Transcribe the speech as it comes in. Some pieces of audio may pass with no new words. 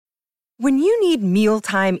When you need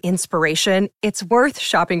mealtime inspiration, it's worth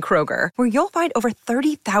shopping Kroger, where you'll find over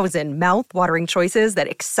 30,000 mouth-watering choices that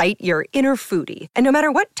excite your inner foodie. And no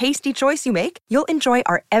matter what tasty choice you make, you'll enjoy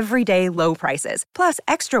our everyday low prices, plus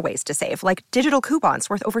extra ways to save, like digital coupons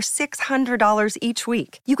worth over $600 each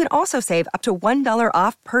week. You can also save up to $1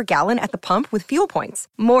 off per gallon at the pump with fuel points.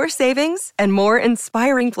 More savings and more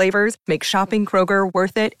inspiring flavors make shopping Kroger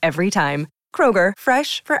worth it every time. Kroger,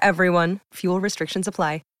 fresh for everyone. Fuel restrictions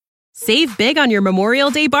apply. Save big on your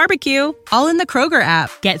Memorial Day barbecue, all in the Kroger app.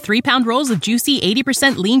 Get 3-pound rolls of juicy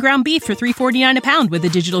 80% lean ground beef for $3.49 a pound with a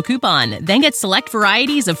digital coupon. Then get select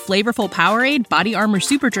varieties of flavorful Powerade, Body Armor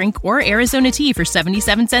Super Drink, or Arizona tea for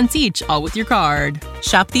 77 cents each, all with your card.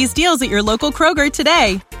 Shop these deals at your local Kroger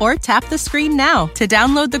today, or tap the screen now to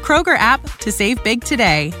download the Kroger app to save big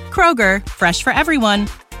today. Kroger, fresh for everyone.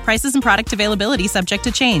 Prices and product availability subject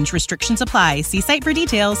to change. Restrictions apply. See site for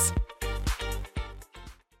details.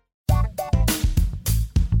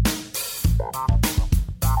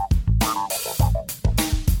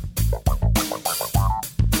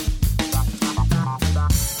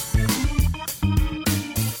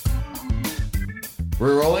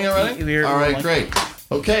 We're rolling already? All right, great.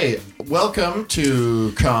 Okay, welcome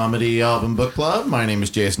to Comedy Album Book Club. My name is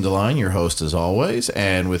Jason DeLine, your host as always,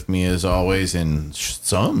 and with me as always in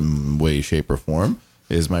some way, shape, or form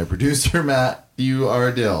is my producer, Matthew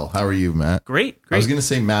Ardill. How are you, Matt? Great. I was going to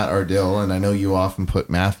say Matt Ardill, and I know you often put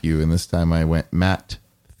Matthew, and this time I went Matthew.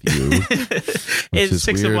 It's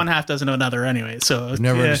 6 of one, half dozen of another anyway. So I've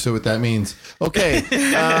never understood what that means. Okay,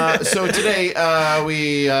 so today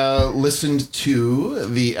we listened to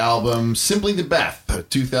the album Simply the Beth, a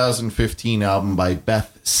 2015 album by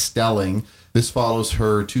Beth Stelling. This follows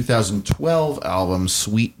her 2012 album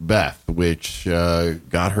Sweet Beth, which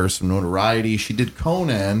got her some notoriety. She did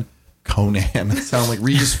Conan. That sounds like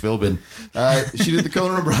Regis Philbin. She did the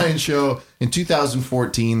Conan O'Brien show in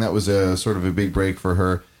 2014. That was a sort of a big break for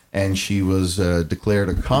her. And she was declared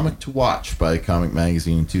a comic to watch by Comic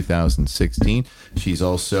Magazine in 2016. She's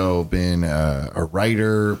also been a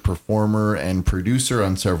writer, performer, and producer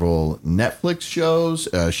on several Netflix shows.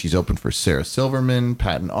 She's opened for Sarah Silverman,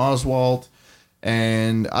 Patton Oswalt,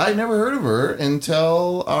 and I never heard of her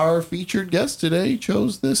until our featured guest today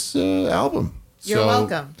chose this album. You're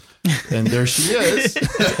welcome. And there she is.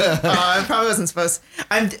 I probably wasn't supposed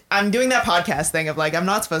to. I'm doing that podcast thing of like, I'm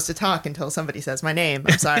not supposed to talk until somebody says my name.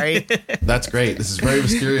 I'm sorry. That's great. This is very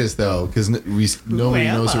mysterious, though, because nobody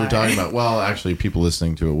knows who we're talking about. Well, actually, people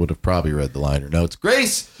listening to it would have probably read the liner notes.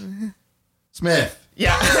 Grace Smith.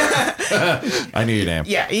 Yeah. I knew your name.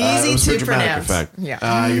 Yeah, easy to pronounce. Effect.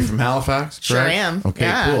 Yeah. You're from Halifax, correct? Sure am. Okay,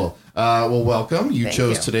 yeah. cool. Well, welcome. You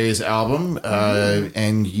chose today's album,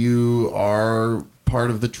 and you are part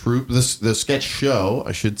of the troupe, the sketch show,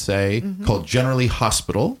 I should say, called Generally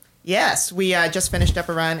Hospital. Yes, we just finished up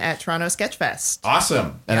a run at Toronto Sketchfest.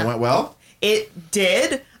 Awesome. And it went well? It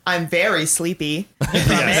did. I'm very sleepy from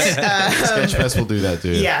it. Sketchfest will do that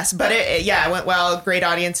too. Yes, but it went well. Great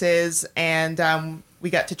audiences, and we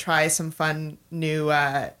got to try some fun new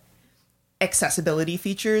accessibility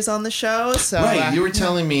features on the show. So right, you were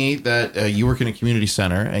telling me that you work in a community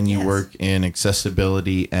center and you work in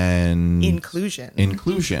accessibility and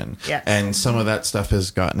inclusion. Yes. And some of that stuff has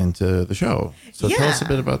gotten into the show. So tell us a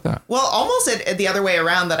bit about that. Well, almost the other way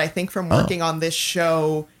around, that I think from working on this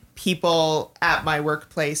show, people at my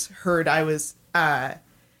workplace heard I was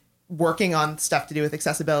working on stuff to do with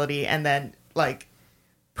accessibility, and then like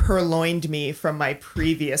purloined me from my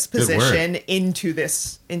previous position into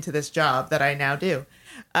this job that I now do.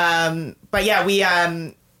 But yeah, we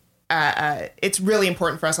it's really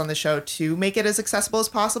important for us on the show to make it as accessible as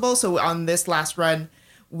possible. So on this last run,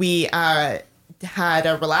 we had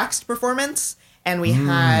a relaxed performance and we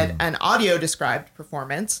had an audio described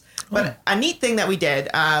performance. But a neat thing that we did,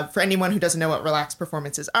 for anyone who doesn't know what relaxed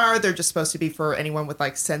performances are, they're just supposed to be for anyone with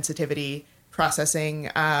like sensitivity processing.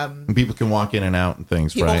 And people can walk in and out and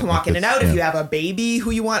things, people right? Can walk in and out. If you have a baby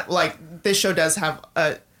who you want, like this show does have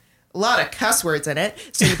a lot of cuss words in it,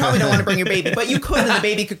 so you probably don't want to bring your baby, but you could, and the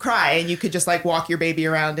baby could cry, and you could just like walk your baby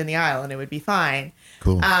around in the aisle and it would be fine.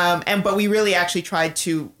 Cool. But we really actually tried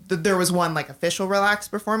to, there was one like official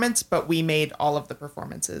relaxed performance, but we made all of the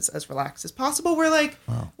performances as relaxed as possible. We're like,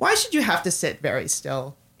 why should you have to sit very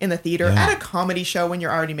still in the theater at a comedy show when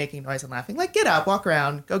you're already making noise and laughing? Like, get up, walk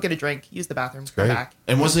around, go get a drink, use the bathroom, come back.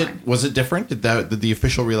 And was it different? Did the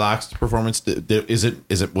official relaxed performance,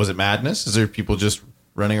 was it madness? Is there people just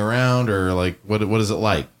running around, or like what is it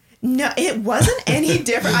like? No, it wasn't any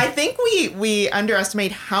different. I think we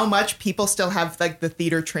underestimate how much people still have like the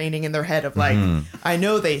theater training in their head of like, I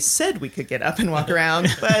know they said we could get up and walk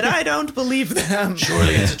around, but I don't believe them.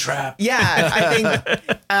 Surely it's a trap. Yeah, I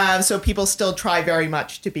think so. People still try very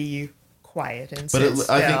much to be quiet and sit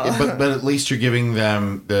still. I think, but at least you're giving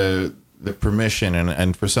them the permission,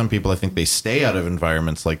 and for some people, I think they stay out of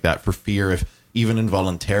environments like that for fear if even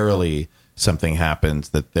involuntarily something happens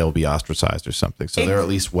that they'll be ostracized or something. So they're at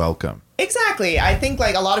least welcome. Exactly. I think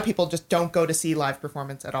like a lot of people just don't go to see live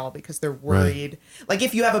performance at all because they're worried. Right. Like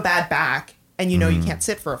if you have a bad back and you know you can't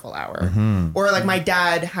sit for a full hour, or like my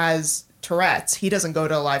dad has Tourette's, he doesn't go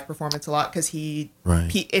to a live performance a lot because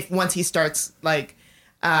if once he starts like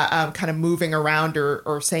kind of moving around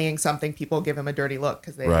or saying something, people give him a dirty look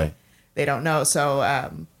because they don't know.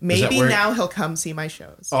 So maybe now he'll come see my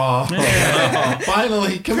shows. Oh,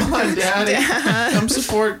 finally. Come on, Daddy. Come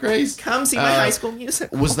support Grace. Come see my High School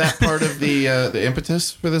Musical. Was that part of the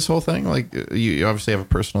impetus for this whole thing? Like, you obviously have a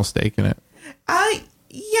personal stake in it.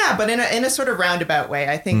 Yeah, but in a sort of roundabout way.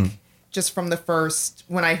 I think just from the first,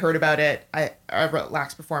 when I heard about it, I wrote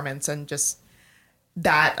Lax Performance, and just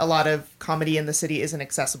that a lot of comedy in the city isn't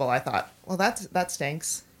accessible. I thought, well, that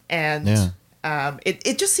stinks. And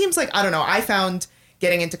it just seems like, I don't know, I found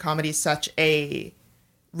getting into comedy such a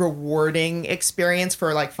rewarding experience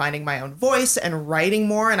for like finding my own voice and writing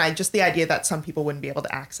more. And the idea that some people wouldn't be able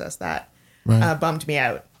to access that bummed me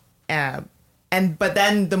out. But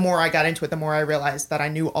then the more I got into it, the more I realized that I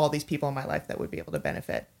knew all these people in my life that would be able to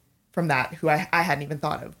benefit from that, who I hadn't even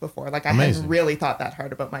thought of before. Like I hadn't really thought that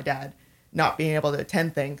hard about my dad not being able to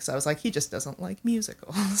attend things. I was like, he just doesn't like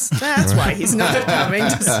musicals. That's why he's not coming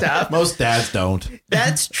to stuff. Most dads don't.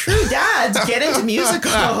 That's true. Dads, get into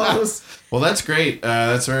musicals. Well, that's great.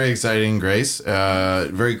 That's very exciting, Grace.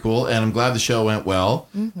 Very cool. And I'm glad the show went well.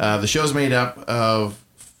 The show's made up of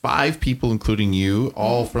 5 people, including you,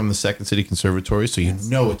 all from the Second City Conservatory. So you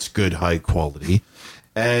know it's good, high quality.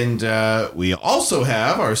 And we also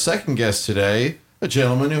have our second guest today, a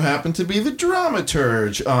gentleman who happened to be the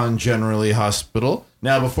dramaturge on Generally Hospital.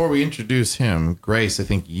 Now, before we introduce him, Grace, I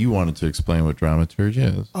think you wanted to explain what dramaturge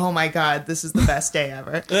is. Oh my God, this is the best day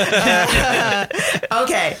ever.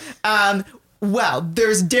 Okay. Well,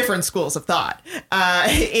 there's different schools of thought.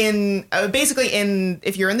 If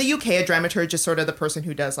you're in the UK, a dramaturge is sort of the person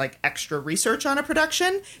who does like extra research on a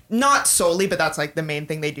production. Not solely, but that's like the main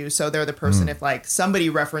thing they do. So they're the person if like somebody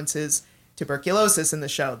references tuberculosis in the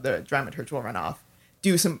show, the dramaturge will run off,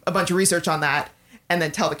 do a bunch of research on that, and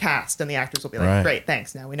then tell the cast, and the actors will be like, great,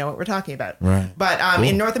 thanks, now we know what we're talking about. Right. But cool.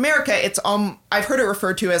 In North America, it's I've heard it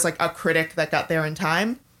referred to as like a critic that got there in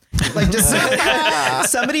time. Like just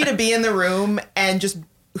somebody to be in the room and just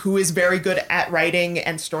who is very good at writing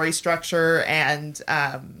and story structure and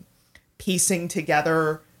piecing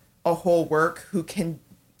together a whole work, who can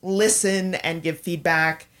listen and give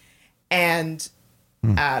feedback and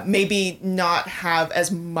maybe not have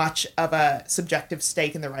as much of a subjective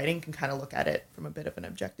stake in the writing, can kind of look at it from a bit of an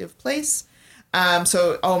objective place.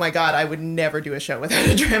 So, oh my God, I would never do a show without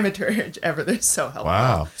a dramaturge ever. They're so helpful.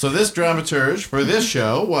 Wow. So this dramaturge for this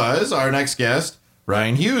show was our next guest,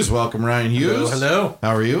 Ryan Hughes. Welcome, Ryan Hughes. Hello.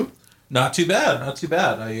 How are you? Not too bad.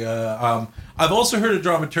 I've also heard a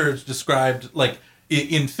dramaturge described like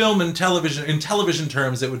in film and television. In television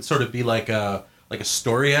terms, it would sort of be like a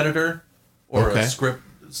story editor. Or a script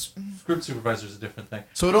supervisor is a different thing.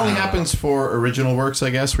 So it only happens for original works, I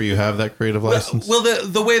guess, where you have that creative license. Well,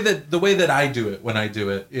 the way that I do it when I do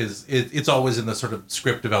it is it's always in the sort of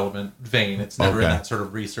script development vein. It's never in that sort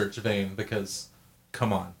of research vein because,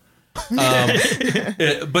 come on.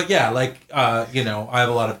 But yeah, like I have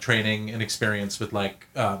a lot of training and experience with like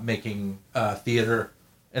making theater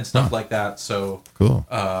and stuff like that. So cool.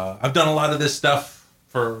 I've done a lot of this stuff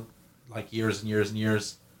for like years and years and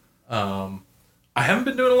years. I haven't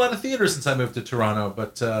been doing a lot of theater since I moved to Toronto,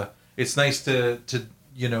 but it's nice to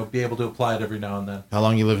be able to apply it every now and then. How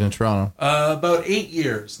long you lived in Toronto? About 8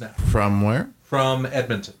 years now. From where? From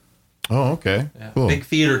Edmonton. Oh, okay. Yeah. Cool. Big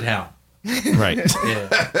theater town. Right.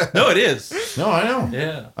 Yeah. No, it is. No, I know.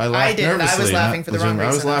 Yeah. I laughed nervously. I was laughing for the wrong reason.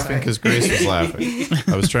 I was laughing because Grace was laughing.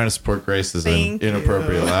 I was trying to support Grace's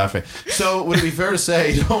inappropriate laughing. So would it be fair to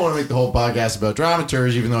say you don't want to make the whole podcast about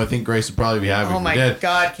dramaturge, even though I think Grace would probably be happy if we did. Oh my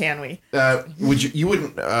God, can we? Would you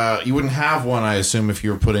wouldn't have one, I assume, if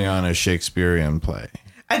you were putting on a Shakespearean play.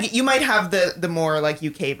 You might have the more like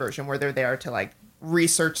UK version where they're there to like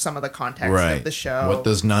research some of the context of the show. What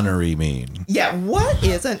does nunnery mean? Yeah, what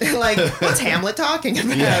isn't like what's Hamlet talking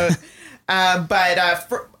about? Yeah. But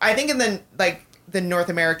I think in the North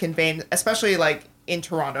American vein, especially like in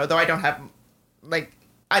Toronto, though I don't have like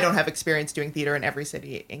I don't have experience doing theater in every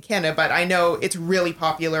city in Canada, but I know it's really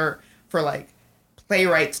popular for like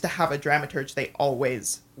playwrights to have a dramaturge they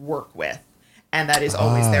always work with. And that is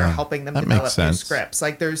always there helping them develop new scripts.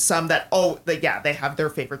 Like there's some that they have their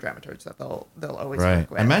favorite dramaturge that they'll always work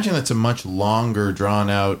with. I imagine that's a much longer, drawn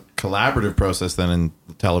out, collaborative process than in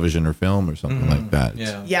television or film or something like that.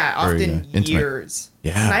 Yeah, often years.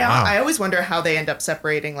 Yeah, and I always wonder how they end up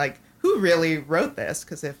separating. Like who really wrote this?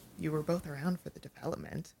 Because if you were both around for the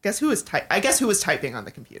development, I guess who was typing on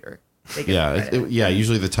the computer.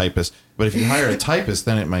 Usually the typist. But if you hire a typist,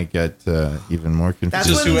 then it might get even more confusing. That's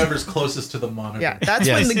just whoever's closest to the monitor. Yeah, that's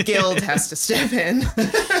when the guild has to step in.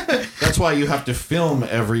 That's why you have to film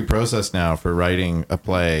every process now for writing a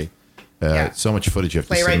play. So much footage you have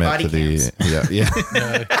to submit to the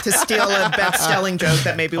to steal a Beth Stelling joke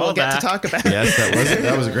that maybe we'll get to talk about. Yes,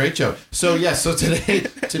 that was a great joke. So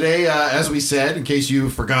today, as we said, in case you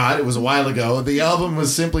forgot, it was a while ago. The album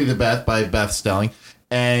was Simply the Beth by Beth Stelling.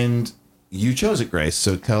 And you chose it, Grace.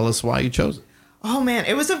 So tell us why you chose it. Oh, man.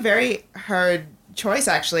 It was a very hard choice,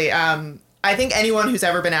 actually. I think anyone who's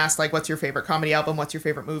ever been asked, like, what's your favorite comedy album? What's your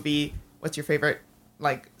favorite movie? What's your favorite,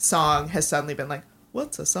 like, song? Has suddenly been like,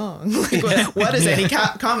 what's a song? Like, what is any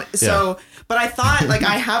comedy? So, but I thought, like,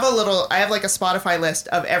 I have like a Spotify list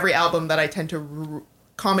of every album that I tend to,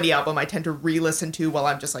 comedy album I tend to re-listen to while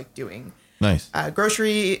I'm just, like, doing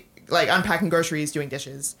grocery, like unpacking groceries, doing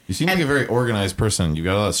dishes. You seem like a very organized person. You've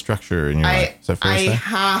got a lot of structure in your life. Is that fair to say? I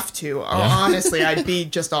have to. Yeah. Honestly, I'd be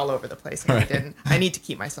just all over the place if I didn't. I need to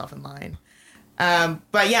keep myself in line.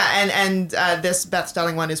 But yeah, and this Beth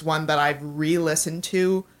Stelling one is one that I've re-listened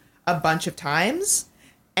to a bunch of times.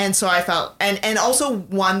 And so I felt, and also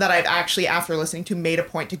one that I've actually, after listening to, made a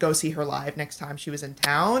point to go see her live next time she was in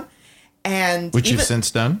town. And which you've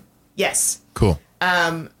since done? Yes. Cool.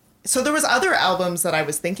 So there was other albums that I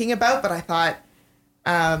was thinking about, but I thought,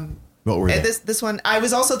 what were they? This one, I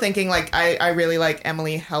was also thinking, like, I really like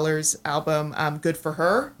Emily Heller's album, Good for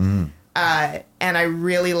Her. And I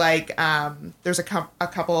really like, there's a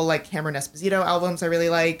couple like Cameron Esposito albums I really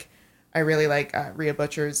like. I really like Rhea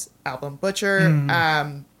Butcher's album Butcher.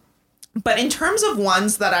 But in terms of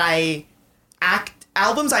ones that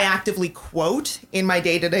albums I actively quote in my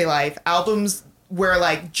day-to-day life, albums where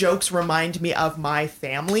like jokes remind me of my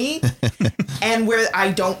family and where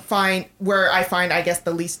I find, I guess,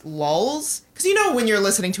 the least lulls. Because, you know, when you're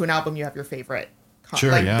listening to an album, you have your favorite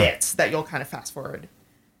bits that you'll kind of fast forward.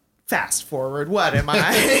 What am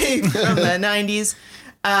I from the 90s?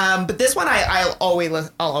 But this one, I'll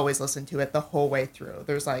always listen to it the whole way through.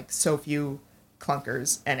 There's like so few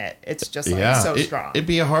clunkers in it. It's just like so strong. It'd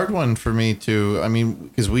be a hard one for me to, I mean,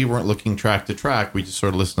 because we weren't looking track to track. We just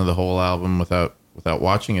sort of listened to the whole album without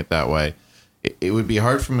watching it that way. It would be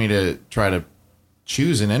hard for me to try to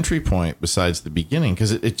choose an entry point besides the beginning,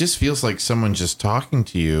 because it just feels like someone just talking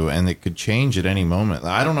to you, and it could change at any moment.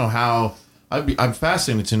 I don't know how. I'm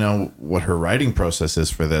fascinated to know what her writing process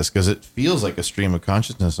is for this, because it feels like a stream of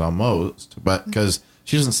consciousness almost, but because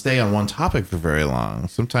she doesn't stay on one topic for very long.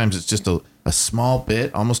 Sometimes it's just a small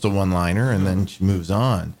bit, almost a one-liner, and then she moves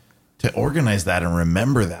on. To organize that and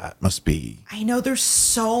remember that must be... I know, there's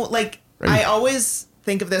so... like, I always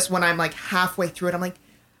think of this when I'm like halfway through it. I'm like,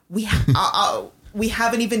 we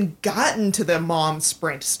haven't even gotten to the mom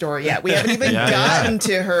sprint story yet. We haven't even gotten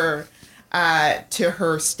to her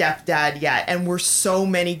stepdad yet, and we're so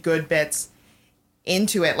many good bits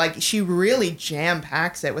into it. Like, she really jam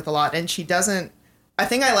packs it with a lot, and she doesn't. I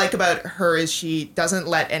think I like about her is she doesn't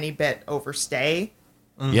let any bit overstay.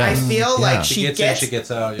 Yeah, I feel like she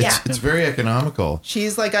gets out. Yeah, it's very economical.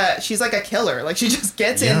 She's like a killer. Like, she just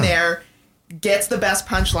gets in there, gets the best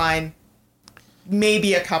punchline.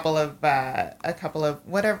 Maybe a couple of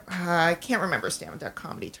whatever. I can't remember stand-up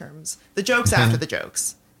comedy terms. The jokes after the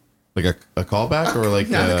jokes. Like a callback or like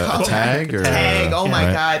a tag? Or tag. Oh my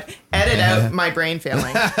God. Edit out my brain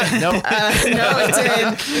failing. No, it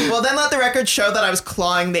did. Well, then let the record show that I was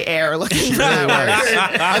clawing the air looking for that word.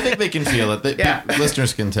 I think they can feel it.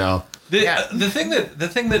 Listeners can tell. The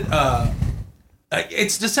thing that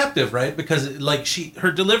it's deceptive, right? Because like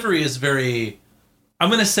her delivery is very... I'm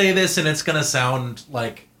going to say this and it's going to sound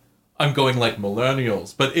like I'm going like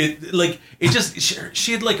millennials, but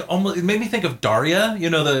she had like almost, it made me think of Daria, you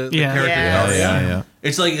know, the character Daria. Yeah.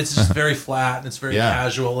 It's like, it's just very flat and it's very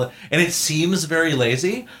casual and it seems very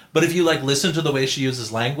lazy, but if you like listen to the way she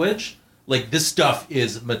uses language, like this stuff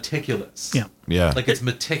is meticulous. Yeah. Like it's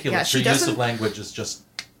meticulous. Her use of language is just...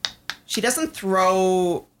 She doesn't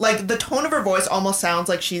throw, like the tone of her voice almost sounds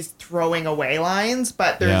like she's throwing away lines,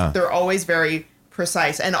 but they're always very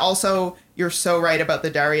precise. And also, you're so right about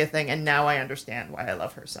the Daria thing, and now I understand why I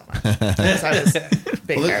love her so much. Because I was a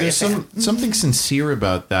big Daria there's fan. something sincere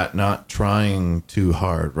about that, not trying too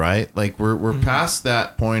hard, right? Like we're past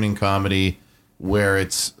that point in comedy where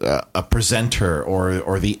it's a presenter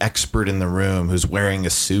or the expert in the room who's wearing a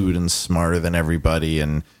suit and smarter than everybody,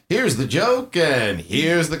 and here's the joke and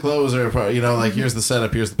here's the closer, like here's the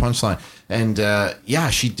setup, here's the punchline. And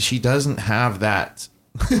she doesn't have that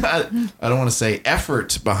I don't want to say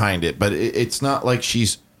effort behind it, but it's not like she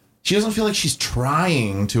doesn't feel like she's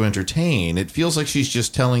trying to entertain. It feels like she's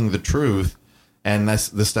just telling the truth. And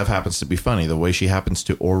this stuff happens to be funny. The way she happens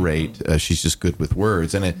to orate, she's just good with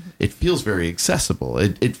words. And it feels very accessible.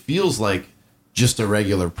 It feels like just a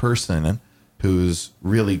regular person who's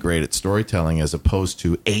really great at storytelling as opposed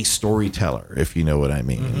to a storyteller, if you know what I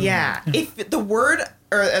mean. Yeah. If the word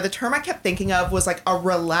or the term I kept thinking of was like a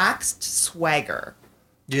relaxed swagger.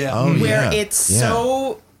 Yeah. Oh, where it's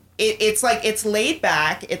so... It's like it's laid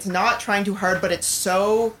back. It's not trying too hard, but it's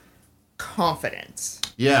so confident.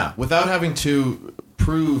 Yeah, without having to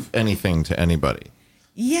prove anything to anybody.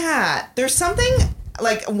 Yeah, there's something,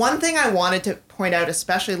 like, one thing I wanted to point out,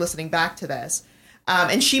 especially listening back to this,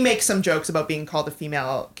 and she makes some jokes about being called a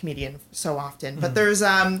female comedian so often, but there's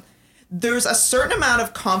a certain amount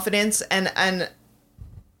of confidence, and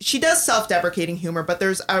she does self-deprecating humor, but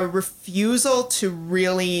there's a refusal to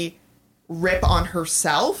really rip on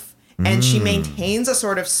herself. And she maintains a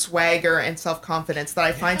sort of swagger and self-confidence that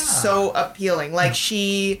I find so appealing. Like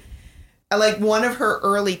one of her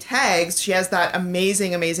early tags, she has that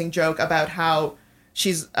amazing, amazing joke about how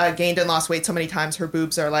she's gained and lost weight so many times. Her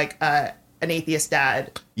boobs are like an atheist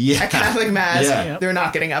dad at Catholic Mass. Yeah. They're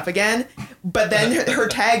not getting up again. But then her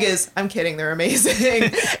tag is, I'm kidding, they're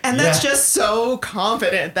amazing. And that's just so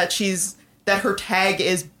confident that her tag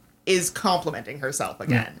is complimenting herself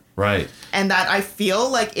again. Right. And that I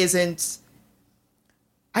feel like that's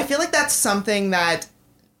something that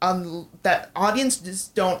that audiences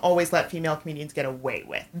don't always let female comedians get away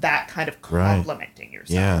with. That kind of complimenting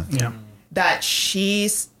yourself. Yeah. That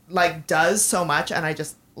she's like does so much, and I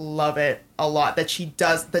just love it a lot that she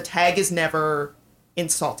does. The tag is never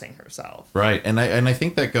insulting herself. Right. And I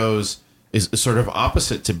think that is sort of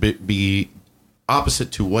opposite to be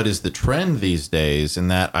opposite to what is the trend these days, in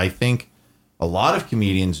that I think a lot of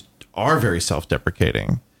comedians are very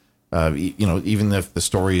self-deprecating. Even if the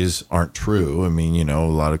stories aren't true. I mean, a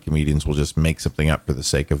lot of comedians will just make something up for the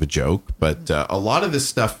sake of a joke. But a lot of this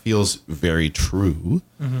stuff feels very true,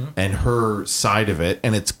 and her side of it.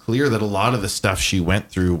 And it's clear that a lot of the stuff she went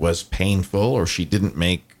through was painful, or she didn't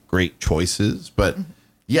make great choices. But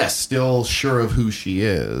yes, still sure of who she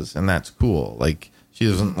is. And that's cool. Like, she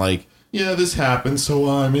doesn't like, yeah, this happened, so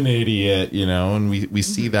I'm an idiot, and we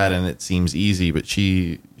see that, and it seems easy, but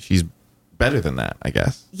she's better than that, I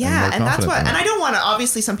guess. Yeah, and that's what, and I don't want to,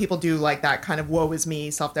 obviously some people do like that kind of woe is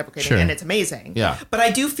me, self-deprecating, and it's amazing. Yeah. But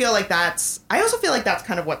I do feel like I also feel like that's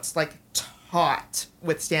kind of what's like taught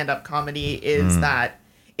with stand-up comedy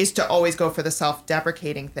is to always go for the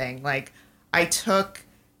self-deprecating thing. Like, I took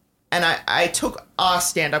a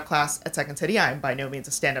stand-up class at Second City. I'm by no means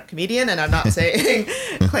a stand-up comedian, and I'm not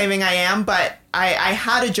claiming I am, but I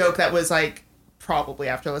had a joke that was like, probably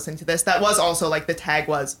after listening to this, that was also like the tag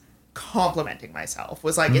was complimenting myself.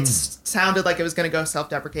 Was like, it sounded like it was going to go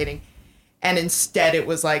self-deprecating, and instead it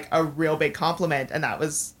was like a real big compliment, and that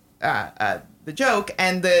was the joke.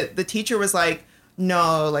 And the teacher was like,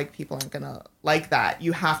 no, like, people aren't going to like that.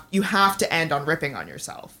 You have to end on ripping on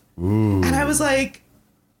yourself. Ooh. And I was like,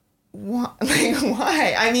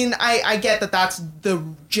 why? I mean, I get that that's the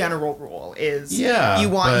general rule is you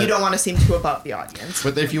don't want to seem too above the audience.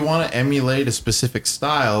 But if you want to emulate a specific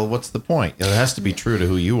style, what's the point? It has to be true to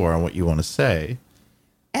who you are and what you want to say.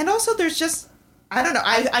 And also there's just, I don't know,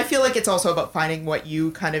 I feel like it's also about finding what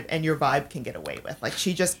you kind of and your vibe can get away with. Like,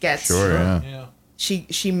 she just gets she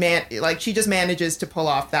just manages to pull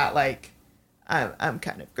off that, like, I'm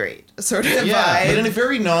kind of great sort of vibe. But in a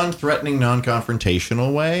very non-threatening,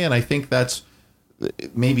 non-confrontational way. And I think that's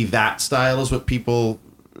maybe that style is what people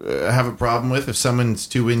have a problem with. If someone's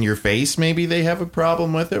too in your face, maybe they have a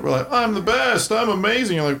problem with it. We're like, I'm the best, I'm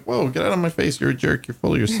amazing. You're like, whoa, get out of my face, you're a jerk, you're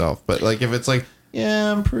full of yourself. But like, if it's like, yeah,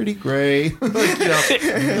 I'm pretty gray, like,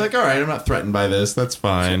 you're like, all right, I'm not threatened by this, that's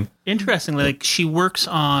fine. Interestingly, like, she works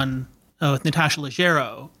on with Natasha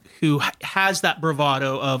Leggero, who has that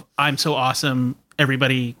bravado of, I'm so awesome,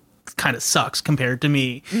 everybody kind of sucks compared to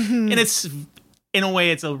me. And it's, in a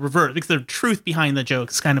way, it's a reverse, because the truth behind the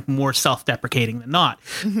joke is kind of more self-deprecating than not.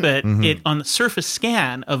 But it, on the surface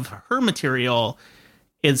scan of her material,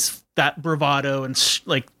 is that bravado and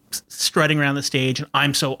like strutting around the stage and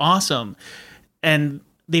I'm so awesome. and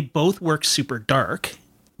they both work super dark,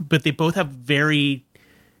 but they both have very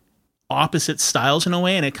opposite styles in a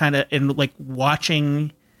way, and it kind of, and like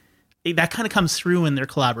watching that kind of comes through in their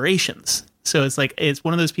collaborations. So it's like, it's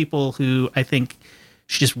one of those people who I think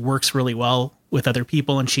she just works really well with other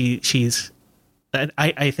people, and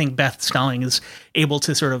I think Beth Stelling is able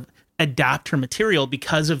to sort of adapt her material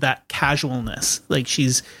because of that casualness. Like she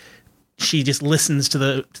just listens to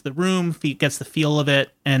the room, gets the feel of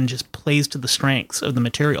it, and just plays to the strengths of the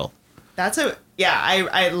material.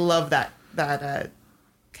 I love that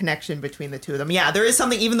connection between the two of them. Yeah, there is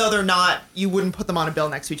something, even though they're not, you wouldn't put them on a bill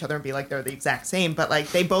next to each other and be like they're the exact same, but like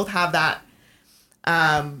they both have that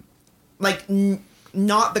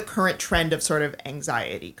not the current trend of sort of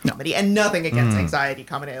anxiety comedy, and nothing against anxiety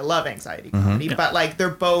comedy. I love anxiety comedy, but like they're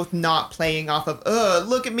both not playing off of, oh,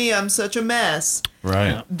 look at me, I'm such a mess.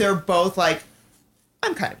 Right. They're both like,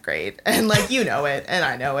 I'm kind of great, and like, you know it, and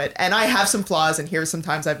I know it, and I have some flaws, and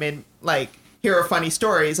sometimes I've made like, here are funny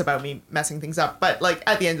stories about me messing things up, but like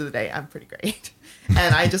at the end of the day, I'm pretty great,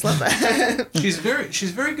 and I just love that. She's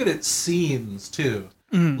very good at scenes too,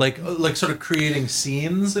 like sort of creating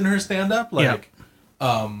scenes in her stand-up, like.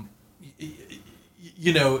 I'm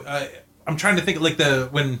trying to think like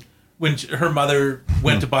when her mother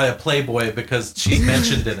went to buy a Playboy because she's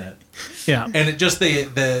mentioned in it. Yeah. And it just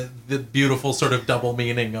the beautiful sort of double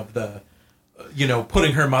meaning of the,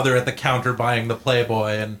 putting her mother at the counter buying the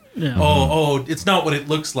Playboy and, it's not what it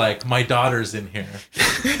looks like. My daughter's in here,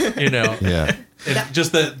 Yeah. And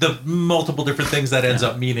just the multiple different things that ends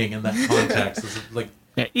up meaning in that context is like,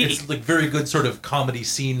 it's like very good sort of comedy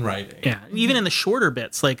scene writing. Yeah, even in the shorter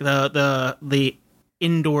bits, like the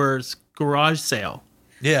indoors garage sale.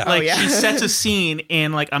 Yeah, like she sets a scene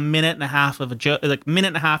in like a minute and a half of a joke, like minute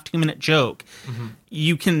and a half, 2 minute joke. Mm-hmm.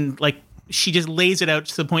 You can she just lays it out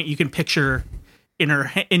to the point you can picture in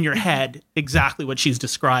your head exactly what she's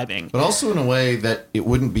describing, but also in a way that it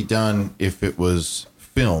wouldn't be done if it was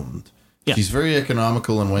filmed. Yeah. She's very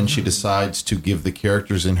economical, and when she decides to give the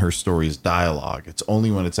characters in her stories dialogue, it's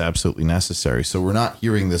only when it's absolutely necessary. So we're not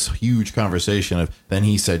hearing this huge conversation of then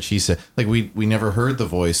he said, she said. Like we never heard the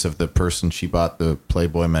voice of the person she bought the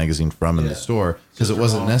Playboy magazine from in the store because it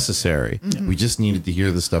wasn't necessary. Mm-hmm. We just needed to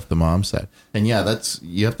hear the stuff the mom said. And yeah,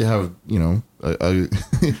 you have to have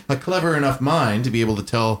a clever enough mind to be able to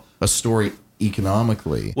tell a story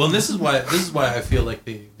economically. Well, and this is why I feel like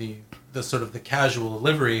the sort of the casual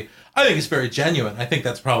delivery, I think it's very genuine. I think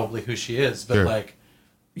that's probably who she is. But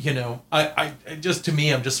I just, to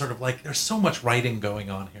me, I'm just sort of like, there's so much writing going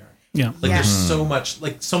on here. Yeah. There's so much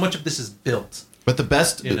of this is built. But the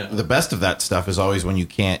best of that stuff is always when you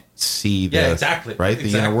can't see the exactly. Right?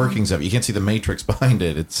 The inner workings of it. You can't see the matrix behind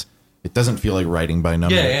it. It doesn't feel like writing by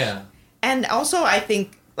numbers. Yeah. And also I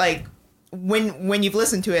think like when you've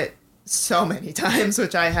listened to it so many times,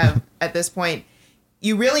 which I have at this point,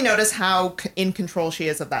 you really notice how in control she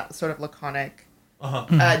is of that sort of laconic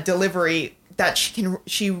delivery that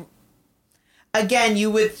she again, you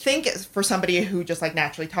would think for somebody who just like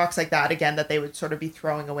naturally talks like that, again, that they would sort of be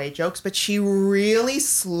throwing away jokes, but she really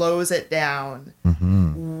slows it down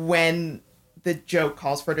when the joke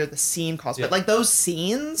calls for it or the scene calls for it. Like those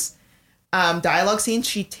scenes, dialogue scenes,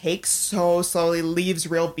 she takes so slowly, leaves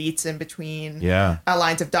real beats in between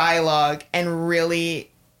lines of dialogue, and really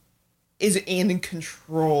is in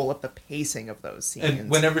control of the pacing of those scenes.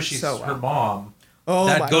 And whenever she's her mom, Oh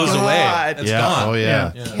that my goes God. away. It's gone. Oh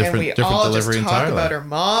yeah. Can we all just talk about her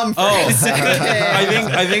mom for a second?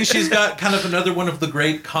 I think she's got kind of another one of the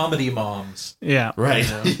great comedy moms. Yeah. Right.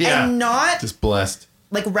 Yeah. And not just blessed.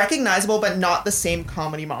 Like recognizable, but not the same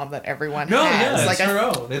comedy mom that everyone No, has. yeah, Like it's her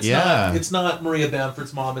own. It's not Maria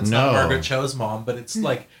Bamford's mom. It's not Margaret Cho's mom. But it's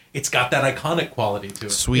like it's got that iconic quality to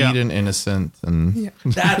it. Sweet and innocent, and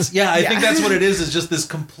I think that's what it is. Is just this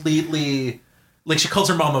completely. Like she calls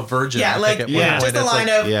her mom a virgin. Yeah, like just the line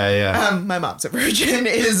of my mom's a virgin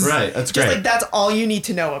is right. That's just great. like that's all you need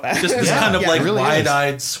to know about. Just this kind of like really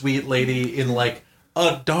wide-eyed sweet lady in like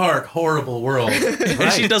a dark, horrible world,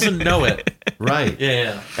 and she doesn't know it. Right.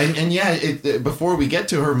 Yeah. And before we get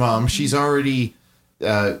to her mom, she's already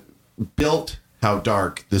built how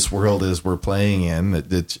dark this world is we're playing in.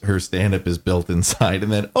 That her stand-up is built inside,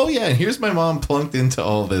 and then and here's my mom plunked into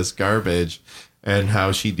all this garbage. And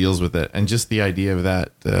how she deals with it. And just the idea of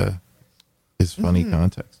that is funny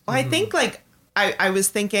context. Well, I think, like, I was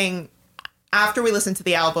thinking, after we listened to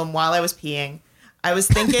the album while I was peeing, I was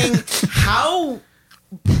thinking how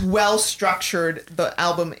well-structured the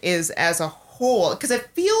album is as a whole. Because it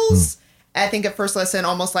feels, I think at first listen,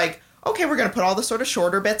 almost like, okay, we're going to put all the sort of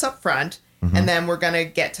shorter bits up front, and then we're going to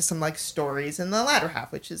get to some, like, stories in the latter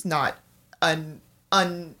half, which is not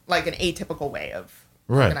like an atypical way of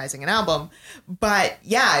Right. organizing an album. But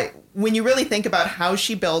yeah, when you really think about how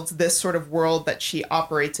she builds this sort of world that she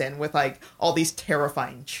operates in with like all these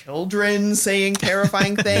terrifying children saying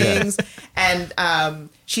terrifying things, and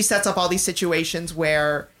she sets up all these situations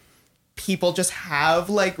where people just have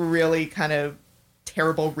like really kind of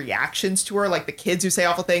terrible reactions to her, like the kids who say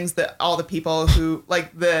awful things, all the people who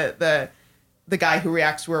like the guy who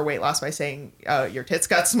reacts to her weight loss by saying your tits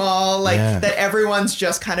got small, like that everyone's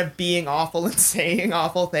just kind of being awful and saying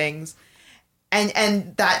awful things,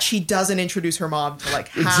 and that she doesn't introduce her mom to like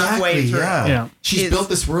halfway through. She's built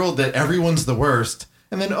this world that everyone's the worst.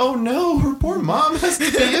 And then, oh no, her poor mom has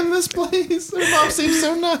to be in this place. Her mom seems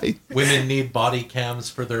so nice. Women need body cams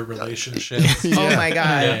for their relationships. Oh my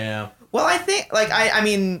God. Yeah. Well, I think, like, I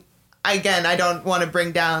mean, again, I don't want to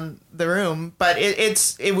bring down the room, but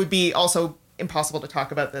it would be also impossible to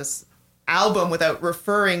talk about this album without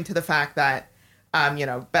referring to the fact that,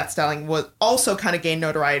 Beth Stelling was also kind of gained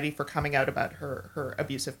notoriety for coming out about her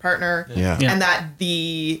abusive partner. Yeah. And that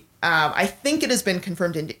I think it has been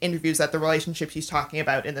confirmed in interviews that the relationship she's talking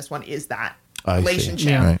about in this one is that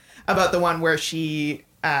relationship about the one where she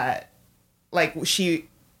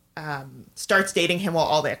starts dating him while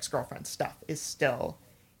all the ex-girlfriend stuff is still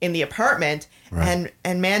in the apartment. Right.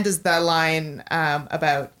 And Man does that line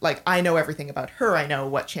about like, I know everything about her. I know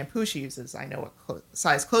what shampoo she uses. I know what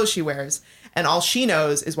size clothes she wears. And all she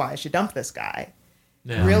knows is why I should dump this guy.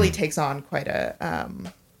 Yeah. Really takes on quite a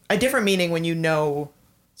different meaning when you know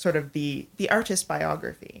sort of the artist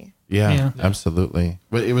biography. Yeah, absolutely.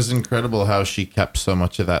 But it was incredible how she kept so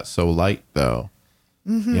much of that so light, though.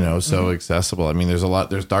 So accessible. I mean,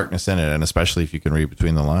 there's darkness in it, and especially if you can read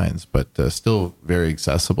between the lines, but still very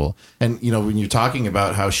accessible. And, when you're talking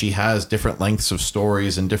about how she has different lengths of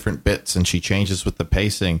stories and different bits, and she changes with the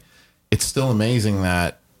pacing, it's still amazing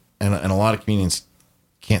that, and a lot of comedians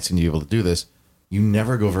can't seem to be able to do this, you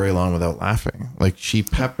never go very long without laughing. Like, she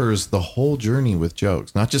peppers the whole journey with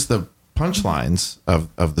jokes, not just the punchlines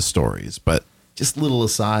of the stories, but just little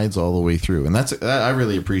asides all the way through. And I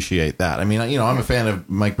really appreciate that. I mean, I'm a fan of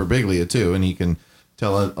Mike Birbiglia too, and he can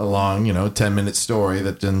tell a long, 10-minute story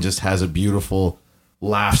that then just has a beautiful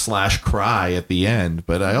laugh/cry at the end.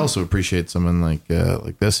 But I also appreciate someone like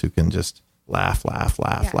this who can just laugh.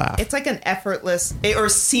 It's like an effortless, or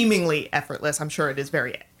seemingly effortless. I'm sure it is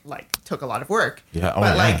very took a lot of work. Yeah.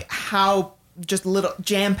 But how just little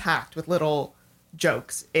jam-packed with little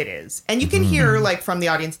jokes it is. And you can hear from the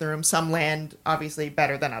audience in the room, some land obviously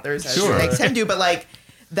better than others, as she makes him do, but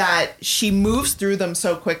that she moves through them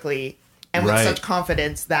so quickly and with such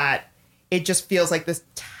confidence that it just feels like this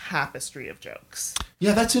tapestry of jokes.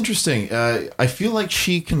 Yeah, that's interesting. I feel like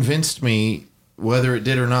she convinced me, whether it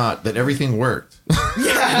did or not, that everything worked.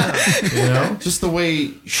 Yeah. Just the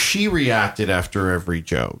way she reacted after every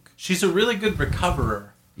joke. She's a really good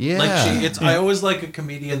recoverer. Yeah. I always like a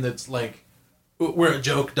comedian that's where a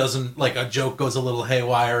joke goes a little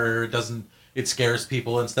haywire, or it scares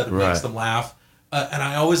people instead of makes them laugh. And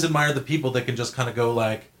I always admire the people that can just kind of go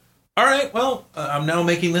all right, well, I'm now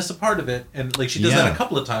making this a part of it. And she does that a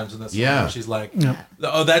couple of times in this one. She's like,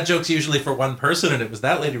 oh, that joke's usually for one person, and it was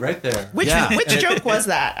that lady right there. Which joke was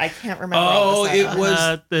that? I can't remember. Oh, it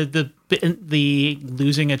was the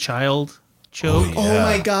losing a child joke. Oh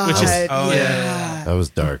my God. That was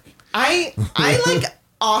dark. I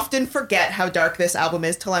often forget how dark this album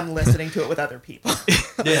is till I'm listening to it with other people.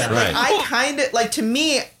 Yeah, right. I kind of to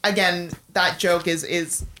me, again, that joke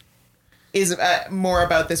is more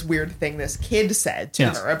about this weird thing this kid said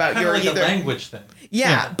to her about your a language thing.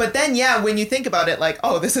 Yeah, but then when you think about it,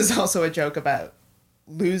 this is also a joke about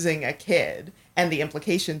losing a kid and the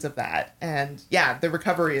implications of that, and the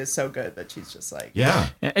recovery is so good that she's just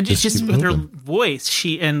and just with her voice,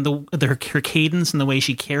 her cadence and the way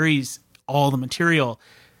she carries all the material.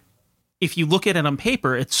 If you look at it on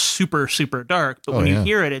paper, it's super, super dark. But when you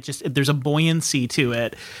hear it, there's a buoyancy to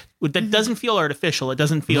it that doesn't feel artificial. It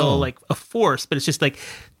doesn't feel like a force, but it's just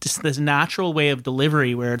this natural way of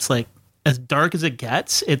delivery where it's as dark as it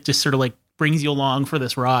gets, it just sort of brings you along for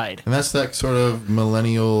this ride. And that's that sort of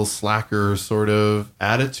millennial slacker sort of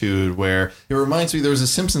attitude where it reminds me, there was a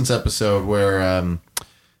Simpsons episode where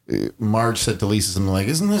Marge said to Lisa something like,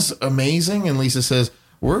 "Isn't this amazing?" And Lisa says,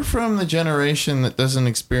 "We're from the generation that doesn't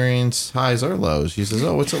experience highs or lows." She says,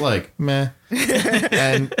 "Oh, what's it like?" Meh.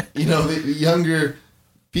 And, the younger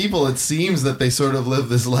people, it seems that they sort of live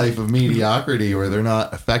this life of mediocrity where they're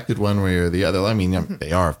not affected one way or the other. I mean,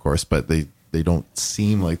 they are, of course, but they don't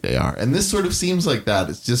seem like they are. And this sort of seems like that.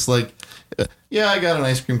 It's just I got an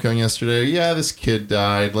ice cream cone yesterday. Yeah, this kid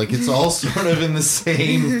died. It's all sort of in the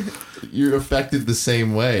same you're affected the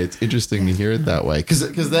same way. It's interesting to hear it that way.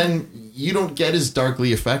 Because then you don't get as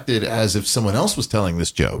darkly affected as if someone else was telling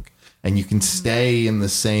this joke. And you can stay in the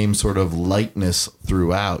same sort of lightness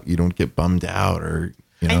throughout. You don't get bummed out or,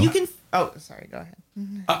 you know. And you can... Oh, sorry. Go ahead.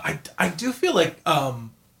 I do feel like...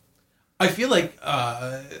 I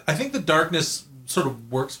think the darkness sort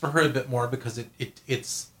of works for her a bit more because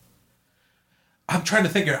it's... I'm trying to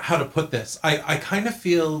figure out how to put this. I kind of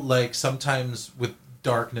feel like sometimes with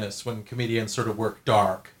darkness, when comedians sort of work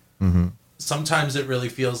dark, sometimes it really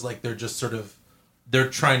feels like they're just sort of... They're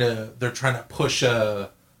trying to push a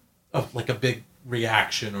big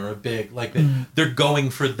reaction or a big they're going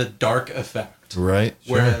for the dark effect, right?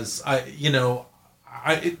 Sure. Whereas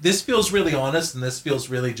this feels really honest, and this feels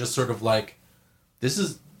really just sort of like this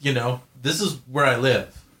is where I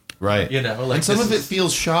live, right? And some of it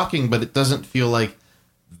feels shocking, but it doesn't feel like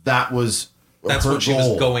that's her what she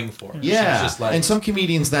goal. was going for. Yeah, just like, and some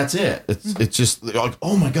comedians, that's it. It's just like,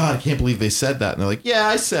 oh my god, I can't believe they said that, and they're like, yeah,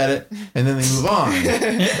 I said it, and then they move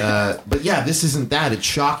on. But yeah, this isn't that. It's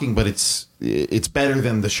shocking, but it's better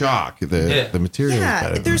than the shock. The material.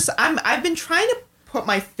 Yeah, is better I've been trying to put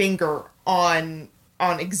my finger on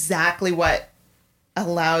exactly what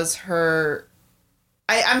allows her.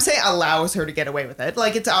 I'm saying allows her to get away with it.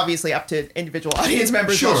 Like, it's obviously up to individual audience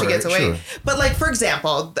members how she gets away. But like, for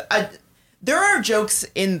example, there are jokes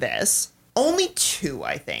in this, only 2,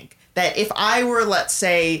 I think, that if I were, let's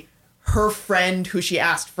say, her friend who she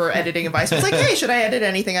asked for editing advice was like, hey, should I edit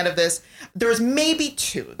anything out of this? There's maybe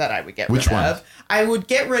 2 that I would get rid of. I would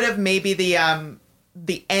get rid of maybe the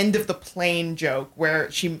end of the plane joke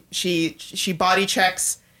where she body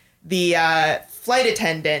checks the flight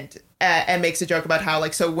attendant and makes a joke about how,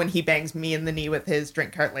 like, so when he bangs me in the knee with his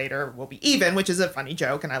drink cart later, we'll be even, which is a funny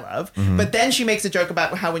joke and I love. But then she makes a joke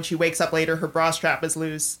about how when she wakes up later, her bra strap is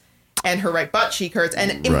loose and her right butt cheek hurts,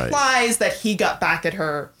 and implies that he got back at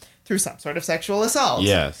her through some sort of sexual assault.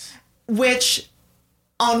 Yes. Which,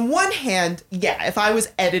 on one hand, yeah, if I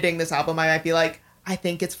was editing this album, I might be like, I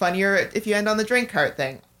think it's funnier if you end on the drink cart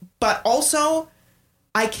thing. But also,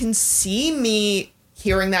 I can see me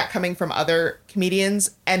hearing that coming from other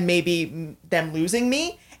comedians and maybe them losing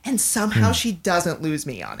me, and somehow she doesn't lose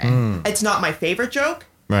me on it. It's not my favorite joke,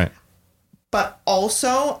 right? But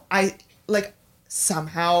also,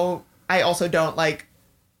 somehow I also don't like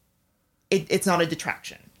it. It's not a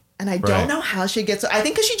detraction, and I don't know how she gets. I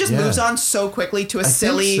think because she just moves on so quickly to a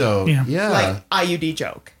silly, like IUD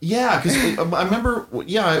joke. Yeah, because I remember,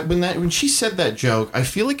 when she said that joke, I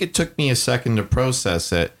feel like it took me a second to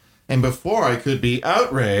process it. And before I could be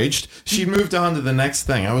outraged, she moved on to the next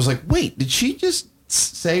thing. I was like, wait, did she just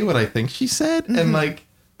say what I think she said? And like,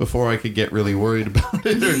 before I could get really worried about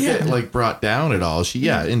it or get like brought down at all, she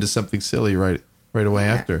into something silly right away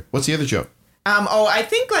after. What's the other joke? I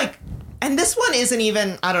think like, and this one isn't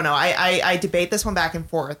even, I don't know. I debate this one back and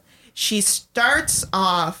forth. She starts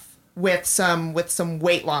off with some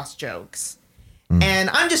weight loss jokes. And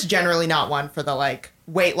I'm just generally not one for the like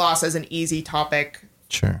weight loss as an easy topic.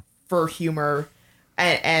 Sure. For humor,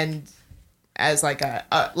 and as like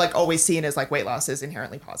like always seen as like weight loss is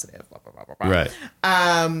inherently positive. Blah, blah, blah, blah, blah. Right.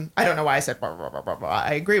 I don't know why I said blah, blah, blah, blah, blah.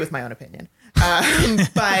 I agree with my own opinion.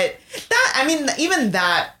 But that, I mean, even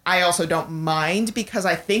that I also don't mind, because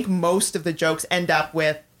I think most of the jokes end up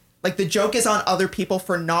with like the joke is on other people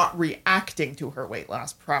for not reacting to her weight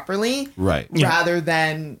loss properly, right? Rather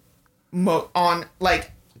than on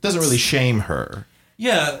like it doesn't really shame her.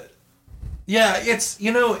 Yeah, it's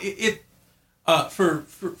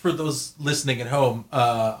for those listening at home,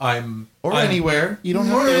 I'm anywhere. You don't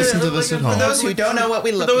have to listen to this at home. For those who don't know what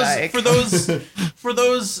we look like, for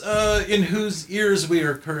those in whose ears we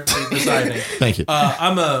are currently residing. Thank you.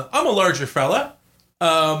 I'm a larger fella.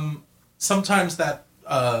 Sometimes that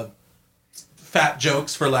fat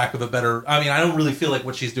jokes, for lack of a better, I mean, I don't really feel like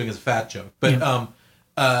what she's doing is a fat joke, but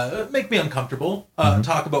make me uncomfortable.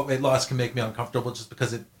 Talk about weight loss can make me uncomfortable just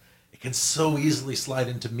because it can so easily slide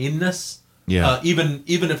into meanness. Yeah. Even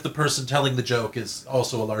if the person telling the joke is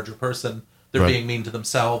also a larger person, they're being mean to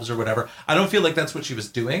themselves or whatever. I don't feel like that's what she was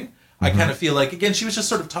doing. I kind of feel like, again, she was just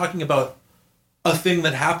sort of talking about a thing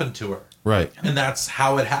that happened to her. Right. And that's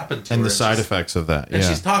how it happened to her. And the side effects of that. And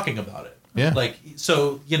she's talking about it. Yeah. Like,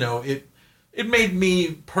 so, it made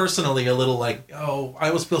me personally a little like, oh, I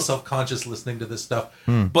always feel self-conscious listening to this stuff.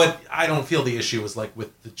 But I don't feel the issue was like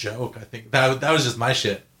with the joke. I think that was just my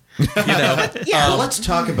shit. Let's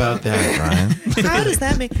talk about that, Brian. How does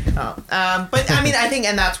that make? But I mean, I think,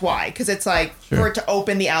 and that's why, because it's like for it to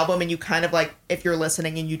open the album, and you kind of like, if you're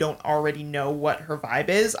listening and you don't already know what her vibe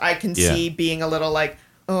is, I can see being a little like,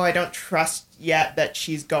 oh, I don't trust yet that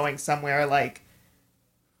she's going somewhere like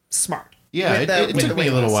smart. Yeah, with it with took the me way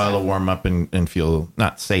a little it was while said. to warm up and feel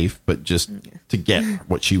not safe, but just to get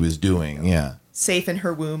what she was doing. Yeah. Safe in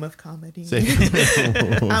her womb of comedy. Safe.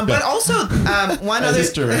 But also, one other...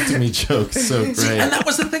 hysterectomy joke, so great. And that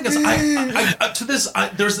was the thing is,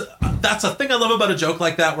 that's a thing I love about a joke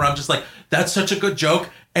like that, where I'm just like, that's such a good joke,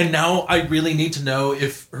 and now I really need to know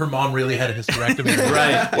if her mom really had a hysterectomy,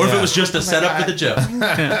 Right, or if yeah. it was just a setup for God. the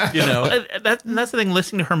joke. You know, That's the thing.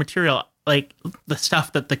 Listening to her material, like the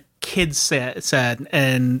stuff that the kids said,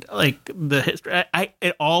 and like the history,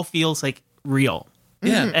 it all feels like real.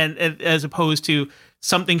 yeah. And as opposed to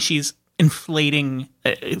something she's inflating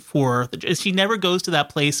for. She never goes to that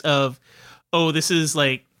place of, oh, this is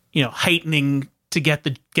like, heightening to get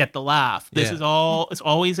the laugh. This Yeah. is all. It's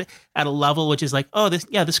always at a level which is like, oh,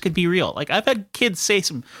 this could be real. Like I've had kids say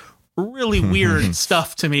some really weird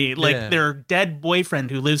stuff to me, like Yeah. their dead boyfriend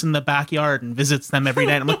who lives in the backyard and visits them every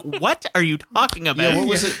night. I'm like, what are you talking about? Yeah, what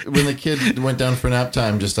was it when the kid went down for nap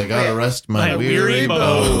time? Just like, gotta rest my My weary weary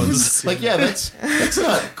bones. bones. Like, yeah, that's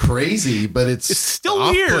not crazy, but it's still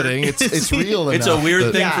weird. off-putting. It's real enough. It's a weird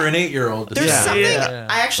that- thing Yeah. for an 8-year-old. There's Yeah. something... Yeah.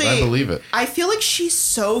 I believe it. I feel like she's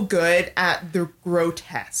so good at the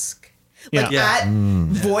grotesque. Like Yeah. at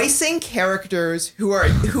voicing characters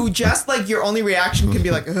who just like your only reaction can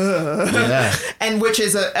be like, ugh. Yeah. And which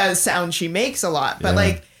is a sound she makes a lot. But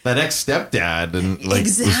like that ex-stepdad and like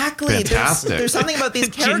exactly. was fantastic. There's something about these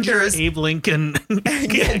characters. Ginger Abe Lincoln.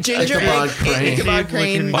 Yeah, Ginger Ichabod Egg- Crane. Ichabod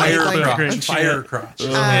Crane, Fire like, crotch. Fire crotch.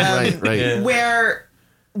 right. Yeah. where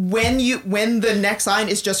when the next line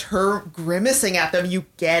is just her grimacing at them, you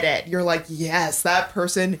get it. You're like, yes, that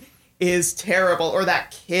person is terrible, or that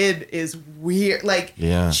kid is weird. Like,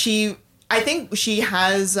 Yeah. I think she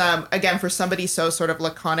has, again, for somebody so sort of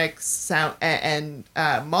laconic sound and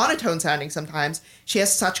monotone sounding sometimes, she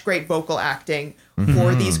has such great vocal acting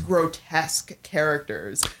for these grotesque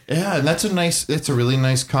characters. Yeah, and that's a really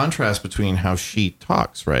nice contrast between how she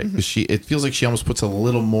talks, right? Because it feels like she almost puts a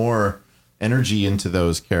little more energy into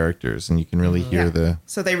those characters, and you can really hear the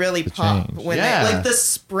So they really pop change. when Yeah. they, like the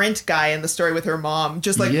sprint guy in the story with her mom,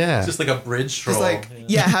 just like, yeah. It's just like a bridge troll. just like,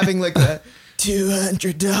 yeah, having like the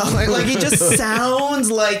 $200. Like he just sounds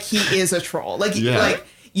like he is a troll. Like, Yeah. like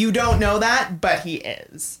you don't know that, but he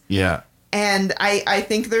is. yeah. And I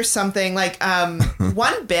think there's something like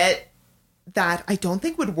one bit that I don't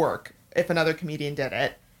think would work if another comedian did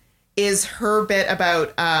it is her bit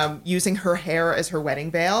about using her hair as her wedding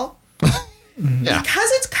veil. Yeah. Because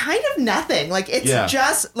it's kind of nothing. Like it's Yeah.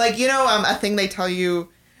 just like, a thing they tell you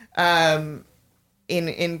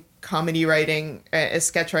in comedy writing,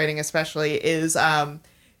 sketch writing especially, is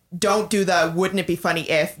don't do the wouldn't it be funny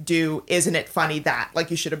if, do isn't it funny that.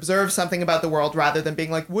 Like you should observe something about the world rather than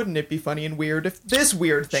being like, wouldn't it be funny and weird if this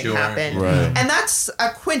weird thing Sure. happened. Right. And that's a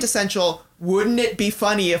quintessential wouldn't it be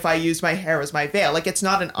funny if I used my hair as my veil. Like it's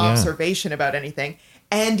not an observation about anything.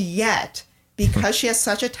 And yet, because she has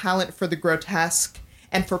such a talent for the grotesque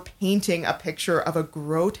and for painting a picture of a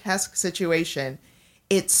grotesque situation,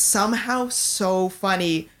 it's somehow so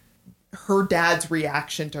funny her dad's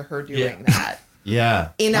reaction to her doing that. Yeah.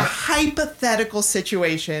 In a hypothetical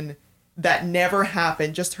situation that never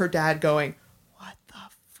happened, just her dad going, what the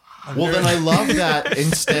fuck? Well, then I love that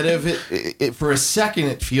instead of it for a second,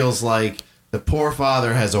 it feels like the poor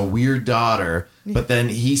father has a weird daughter, but then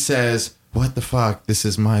he says, what the fuck? This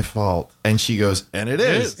is my fault. And she goes, and it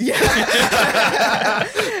is. Yeah.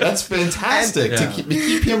 That's fantastic to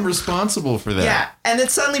keep him responsible for that. Yeah, and it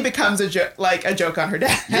suddenly becomes a joke on her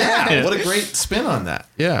dad. Yeah. What a great spin on that.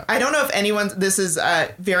 Yeah. I don't know if this is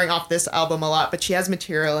veering off this album a lot, but she has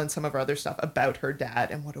material and some of her other stuff about her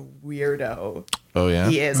dad, and what a weirdo Oh, yeah.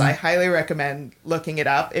 he is. I highly recommend looking it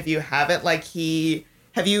up if you haven't.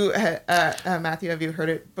 Have you, Matthew, have you heard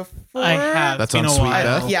it before? I have. That's It's been on a Sweet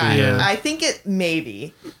while. Beth? Yeah, Yeah. I think it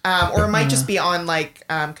maybe, or it might just be on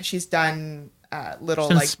because she's done little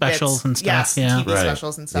Some like specials bits, and stuff, yes, yeah. TV Right.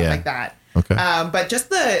 specials and stuff Yeah. like that. Okay. But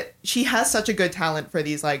just she has such a good talent for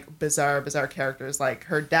these like bizarre characters. Like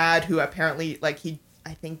her dad, who apparently I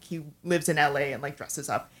think he lives in LA and like dresses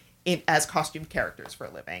up as costume characters for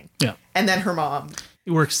a living. Yeah. And then her mom.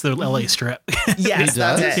 He works the LA strip. Yes, He that's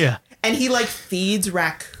does? it. Yeah. And he like feeds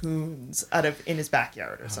raccoons in his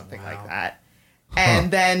backyard or something like that.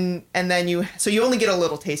 And then you only get a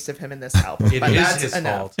little taste of him in this album. It but is that's his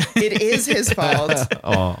enough. fault. It is his fault.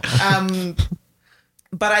 Oh.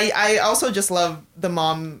 But I also just love the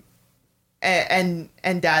mom and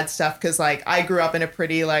dad stuff because like I grew up in a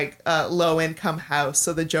pretty like low income house,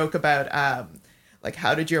 so the joke about like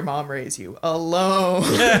how did your mom raise you? Alone.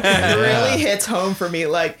 really hits home for me.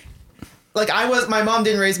 Like my mom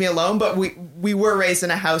didn't raise me alone, but we were raised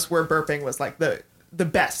in a house where burping was like the the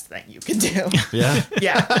best thing you can do. Yeah.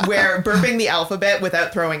 Yeah, where burping the alphabet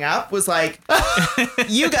without throwing up was like,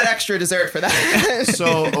 you got extra dessert for that.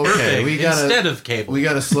 So, okay, instead of cable. we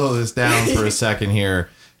gotta slow this down for a second here.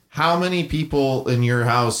 How many people in your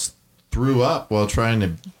house threw up while trying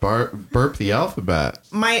to burp the alphabet?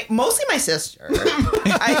 Mostly my sister.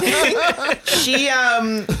 I think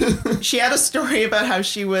she had a story about how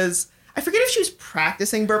she was, I forget if she was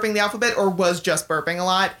practicing burping the alphabet or was just burping a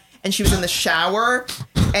lot, and she was in the shower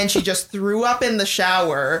and she just threw up in the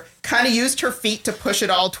shower, kind of used her feet to push it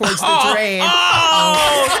all towards the drain,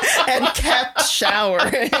 and kept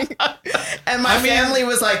showering. And my family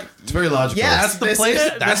was like, It's very logical. yes,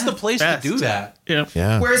 That's the place to do that. Yeah.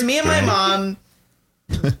 Yeah. whereas me and my mom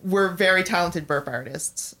were very talented burp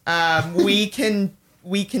artists. We can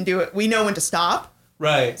do it. We know when to stop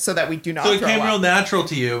Right. so that we do not So it throw came up. real natural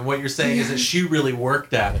to you, and what you're saying is that she really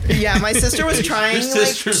worked at it. Yeah, my sister was trying Your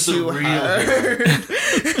sister's like, the too real hard.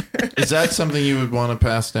 Is that something you would want to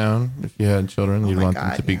pass down if you had children? You'd my want them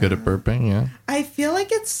God, to be good at burping, yeah? I feel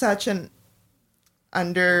like it's such an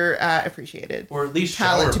appreciated Or at least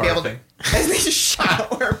shower talent to be able to barfing. at least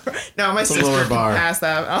shower. No, my a sister lower can bar. pass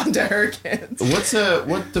that on to her kids.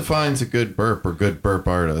 What defines a good burp or good burp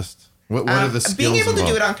artist? What are the skills Being able to do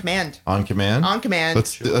involved? it on command. On command? On command.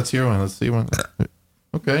 Let's hear one. Let's see one.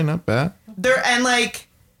 Okay, not bad. There and like,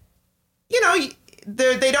 you know,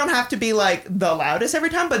 they don't have to be like the loudest every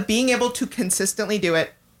time, but being able to consistently do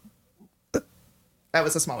it. That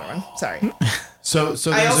was a smaller one. Sorry. So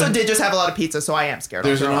I also did just have a lot of pizza, so I am scared.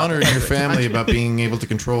 There's I'll an throw up. honor in your family about being able to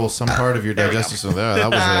control some part of your digestive system. That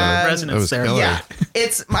was Resonance there. killer. Yeah,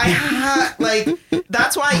 it's my like.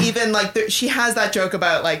 That's why even like she has that joke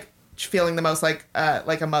about like feeling the most like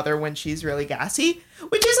a mother when she's really gassy,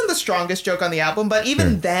 which isn't the strongest joke on the album, but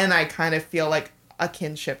even then I kind of feel like a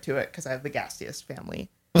kinship to it because I have the gassiest family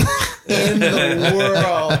in the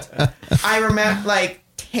world. I remember like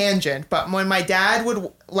tangent, but when my dad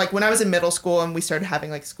would like when I was in middle school and we started having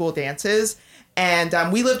like school dances. And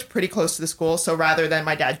we lived pretty close to the school, so rather than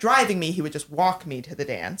my dad driving me, he would just walk me to the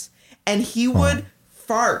dance. And he would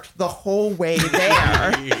fart the whole way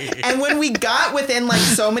there. And when we got within like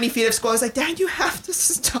so many feet of school, I was like, Dad, you have to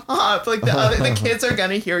stop. Like the kids are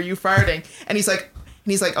gonna hear you farting. And he's like,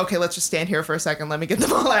 okay, let's just stand here for a second. Let me get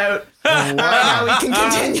them all out. Now we can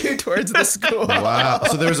continue towards the school. Wow.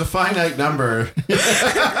 So there's a finite number.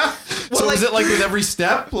 So like- is it like with every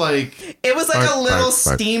step? Like It was like Fart, a little fart,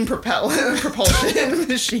 fart. steam propulsion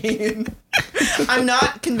machine. I'm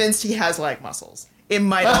not convinced he has leg muscles. It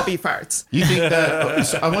might all be farts. you think that?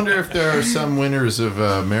 So I wonder if there are some winners of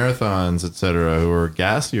marathons, etc., who are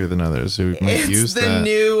gassier than others who might use It's the that.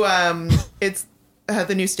 new it's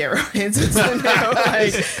the new steroids. It's the new,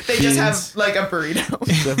 like, they just have like a burrito.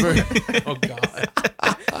 Oh God.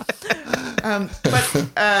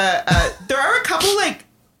 But there are a couple like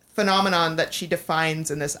phenomenon that she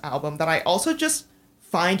defines in this album that I also just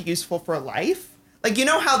find useful for life. Like, you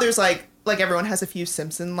know how there's like everyone has a few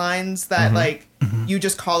Simpson lines that like you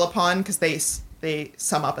just call upon because they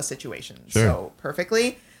sum up a situation so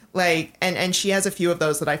perfectly. Like, and she has a few of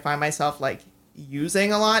those that I find myself like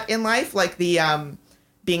using a lot in life, like the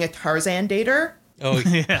being a Tarzan dater. Oh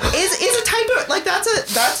yeah. is a type of like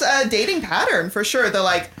that's a dating pattern for sure. The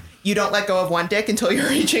like you don't let go of one dick until you're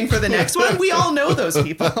reaching for the next one. We all know those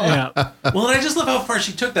people. Yeah. Well, and I just love how far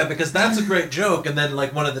she took that because that's a great joke. And then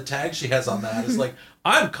like one of the tags she has on that is like,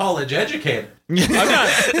 I'm college educated.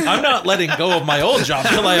 I'm not letting go of my old job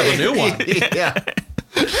till I have a new one. Yeah.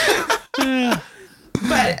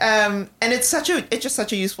 But and it's just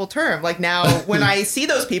such a useful term. Like now when I see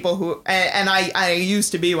those people who and I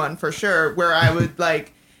used to be one for sure, where I would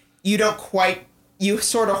like you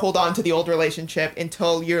sort of hold on to the old relationship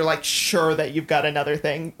until you're like sure that you've got another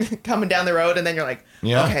thing coming down the road, and then you're like,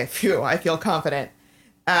 okay, phew, I feel confident.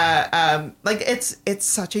 Like it's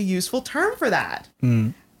such a useful term for that.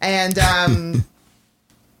 And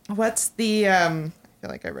what's the I feel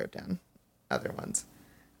like I wrote down other ones.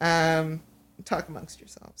 Talk amongst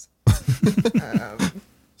yourselves.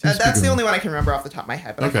 That's the only one I can remember off the top of my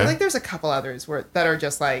head, but I feel like there's a couple others that are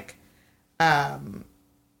just like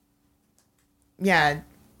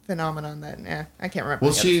phenomenon that I can't remember.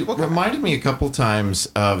 Well, she reminded me a couple times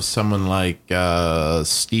of someone like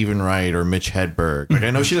Stephen Wright or Mitch Hedberg. Like,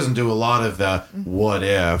 I know she doesn't do a lot of the what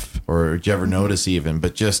if or did you ever notice even,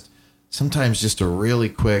 but just sometimes just a really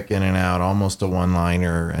quick in and out, almost a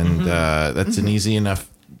one-liner, and that's an easy enough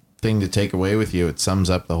thing to take away with you. It sums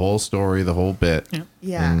up the whole story, the whole bit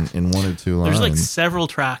in one or two lines. There's like several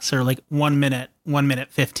tracks that are like 1 minute, 1 minute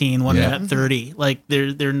 15, 1 minute 30. Like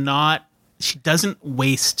they're not, she doesn't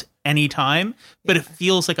waste anytime, but it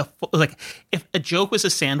feels like like if a joke was a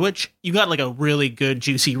sandwich, you got like a really good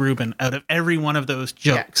juicy Reuben out of every one of those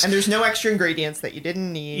jokes. Yeah. And there's no extra ingredients that you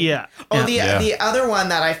didn't need. Yeah. Oh, Yeah. the other one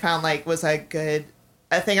that I found like was a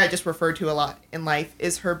thing I just referred to a lot in life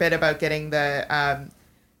is her bit about getting the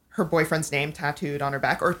her boyfriend's name tattooed on her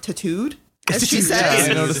back, or tattooed, as she says.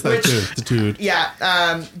 Yeah, I noticed that too. Tattooed.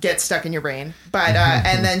 Yeah, gets stuck in your brain. But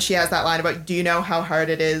and then she has that line about, do you know how hard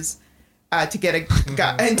it is to get a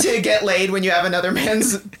guy and to get laid when you have another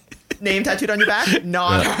man's name tattooed on your back?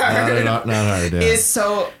 Not hard. Not hard. Yeah.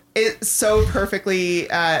 It so perfectly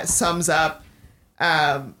sums up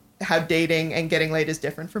how dating and getting laid is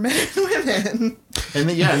different for men and women. And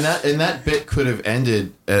that bit could have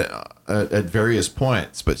ended at various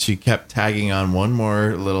points, but she kept tagging on one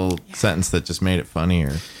more little sentence that just made it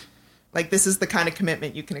funnier. Like, this is the kind of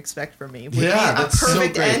commitment you can expect from me. That's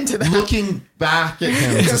perfect so great. end to that. Looking back at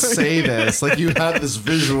him to say this, like you had this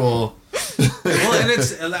visual. Well,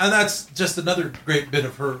 and that's just another great bit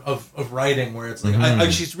of her of writing where it's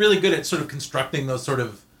like she's really good at sort of constructing those sort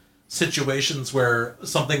of situations where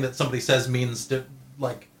something that somebody says means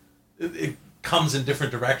it comes in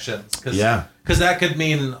different directions, because that could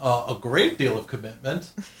mean a great deal of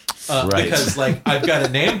commitment, Right. because like I've got a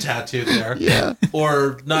name tattoo there,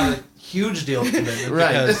 or not a huge deal of commitment,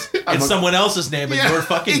 Right. because it's someone else's name and you're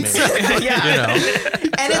fucking me. Yeah. You know,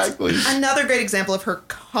 And Exactly. it's another great example of her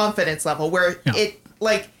confidence level, where it,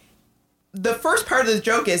 like, the first part of the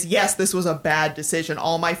joke is, yes, this was a bad decision.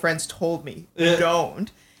 All my friends told me,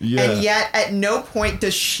 don't. Yeah. And yet, at no point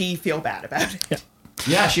does she feel bad about it.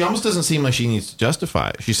 Yeah, she almost doesn't seem like she needs to justify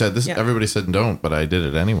it. She said this. Yeah. Everybody said don't, but I did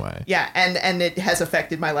it anyway. Yeah, and it has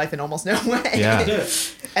affected my life in almost no way. Yeah.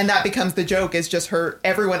 And that becomes the joke, is just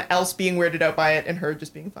everyone else being weirded out by it and her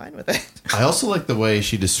just being fine with it. I also like the way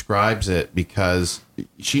she describes it, because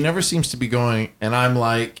she never seems to be going, and I'm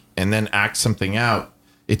like, and then act something out.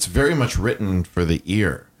 It's very much written for the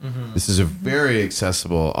ear. Mm-hmm. This is a very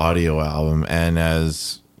accessible audio album, and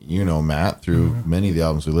as you know, Matt, through many of the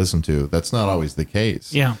albums we listen to, that's not always the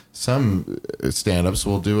case. Yeah. Some stand-ups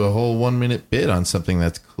will do a whole 1-minute bit on something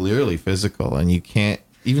that's clearly physical, and you can't,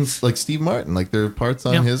 even like Steve Martin, like there are parts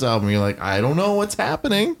on his album you're like, I don't know what's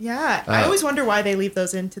happening. Yeah, I always wonder why they leave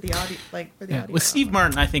those into the audio, like for the audio. With Steve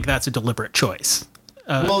Martin, I think that's a deliberate choice.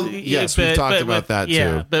 Well, yes, we've talked about that too.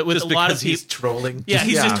 Yeah, but with just a lot because of he's people, trolling. yeah,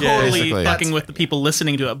 he's just Yeah, totally basically. fucking with the people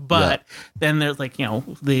listening to it. But then there's like,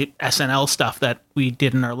 the SNL stuff that we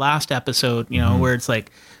did in our last episode, where it's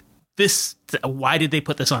like, this, why did they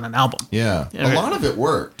put this on an album? Yeah. A lot of it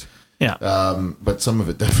worked. Yeah. But some of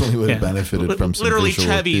it definitely would have benefited from some literally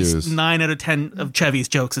visual Chevy's cues. 9 out of 10 of Chevy's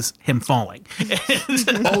jokes is him falling.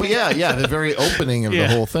 Oh yeah. The very opening of the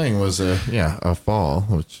whole thing was a fall,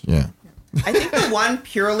 which I think the one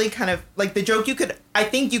purely kind of like the joke I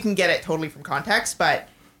think you can get it totally from context, but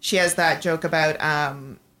she has that joke about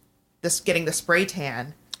getting the spray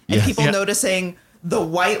tan and people noticing the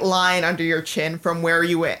white line under your chin from where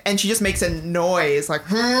you went, and she just makes a noise like,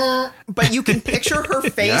 but you can picture her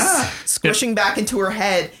face squishing back into her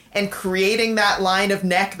head and creating that line of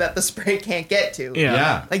neck that the spray can't get to.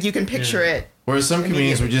 Yeah. Like you can picture it. Whereas some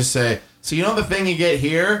comedians would just say, so you know the thing you get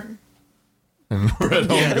here? And we're at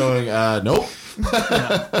home going, nope.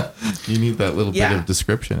 You need that little bit of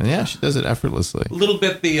description. And she does it effortlessly. A little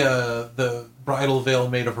bit the bridal veil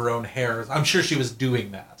made of her own hair. I'm sure she was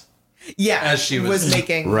doing that. Yeah. As she was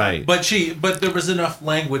making. Right. But there was enough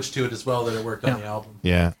language to it as well that it worked on the album.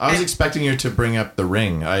 Yeah. I was expecting her to bring up The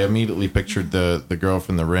Ring. I immediately pictured the girl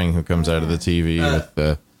from The Ring who comes out of the TV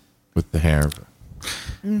with the hair.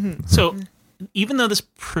 So even though this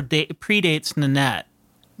predates Nanette,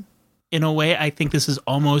 in a way, I think this is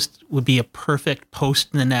would be a perfect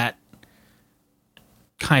post-Nanette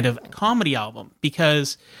kind of comedy album,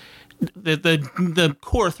 because the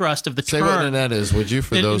core thrust of the Say what Nanette is, would you,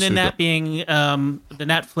 for those Nanette who being the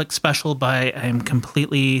Netflix special by, I'm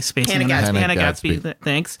completely spacing Hannah on Gadsby. Hannah Gadsby.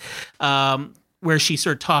 Thanks. Where she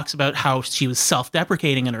sort of talks about how she was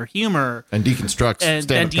self-deprecating in her humor and deconstructs and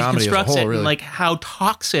stand-up comedy as a whole, it, really. and like how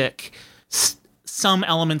toxic some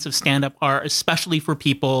elements of stand-up are, especially for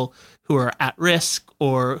people who are at risk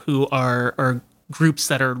or who are groups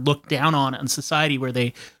that are looked down on in society, where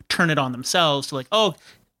they turn it on themselves to like, oh,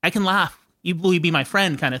 I can laugh, will you be my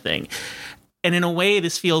friend kind of thing. And in a way,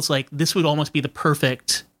 this feels like this would almost be the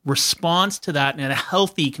perfect response to that, and a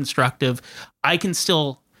healthy, constructive, I can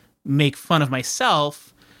still make fun of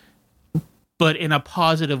myself, but in a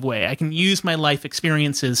positive way. I can use my life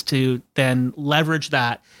experiences to then leverage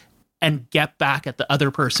that and get back at the other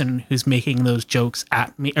person who's making those jokes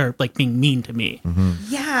at me, or like being mean to me.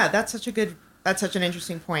 Yeah, that's such an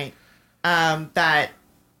interesting point. That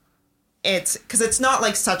it's because it's not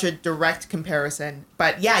like such a direct comparison,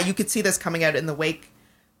 but yeah, you could see this coming out in the wake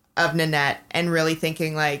of Nanette and really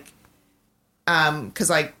thinking like, because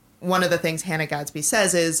like one of the things Hannah Gadsby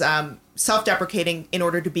says is self-deprecating in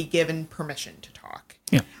order to be given permission to talk.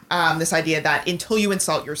 Yeah. This idea that until you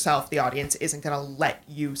insult yourself, the audience isn't going to let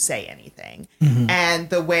you say anything. And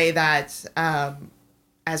the way that,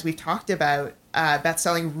 as we've talked about, Beth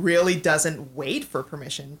Stelling really doesn't wait for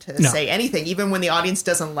permission to say anything. Even when the audience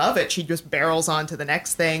doesn't love it, she just barrels on to the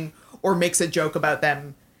next thing or makes a joke about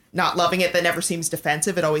them not loving it that never seems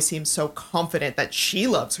defensive. It always seems so confident that she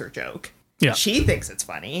loves her joke. Yeah. She thinks it's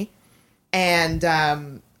funny. And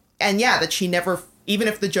yeah, that she never, even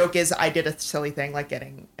if the joke is I did a silly thing like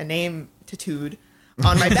getting a name tattooed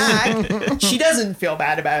on my back, she doesn't feel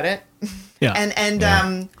bad about it. Yeah.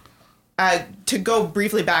 And to go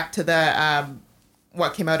briefly back to the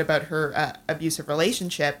what came out about her abusive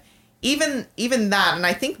relationship, even that, and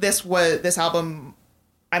I think this album,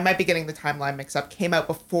 I might be getting the timeline mixed up, came out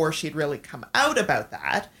before she'd really come out about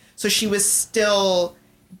that. So she was still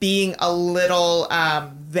being a little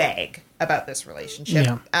vague about this relationship.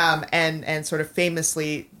 Yeah. And sort of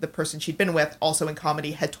famously, the person she'd been with, also in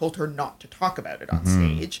comedy, had told her not to talk about it on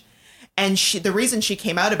stage. And the reason she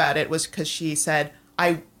came out about it was because she said,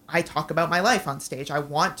 I talk about my life on stage. I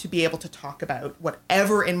want to be able to talk about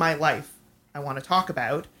whatever in my life I want to talk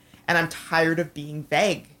about. And I'm tired of being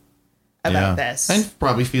vague about this. And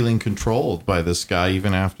probably feeling controlled by this guy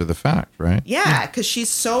even after the fact, right? Yeah, because she's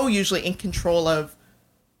so usually in control of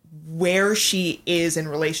where she is in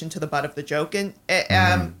relation to the butt of the joke in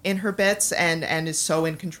her bits, and is so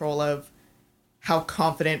in control of how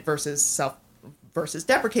confident versus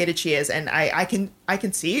deprecated she is. And I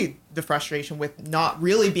can see the frustration with not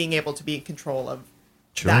really being able to be in control of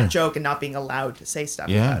that joke and not being allowed to say stuff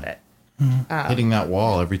about it. Hitting that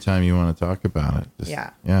wall every time you want to talk about it.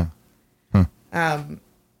 Yeah. Yeah.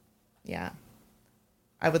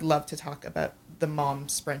 I would love to talk about the mom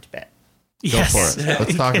sprint bit. Go for it.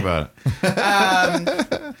 Let's talk about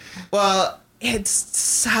it. Well, it's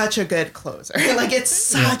such a good closer. Like, it's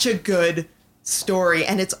such a good story,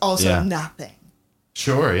 and it's also nothing.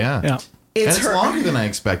 Sure, yeah. It's longer than I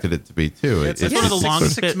expected it to be, too. It's one of the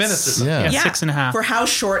longest 6 minutes or something. Yeah, 6.5. For how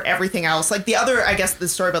short everything else. Like, the other, I guess, the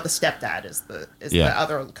story about the stepdad is the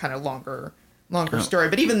other kind of longer story.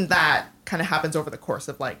 But even that kind of happens over the course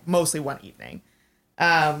of, like, mostly one evening.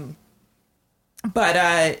 But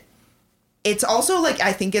it's also, like,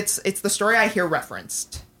 I think it's the story I hear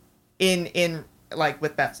referenced in like,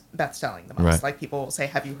 with Beth Stelling the most. Right. Like, people will say,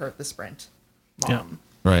 have you heard the Sprint mom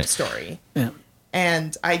story? Yeah.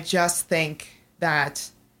 And I just think that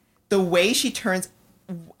the way she turns,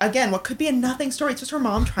 again, what could be a nothing story, it's just her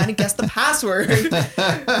mom trying to guess the password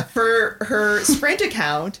for her Sprint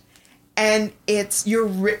account. And it's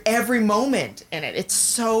every moment in it. It's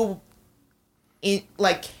so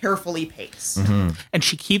carefully paced. And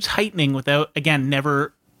she keeps heightening without, again,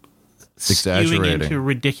 never skewing into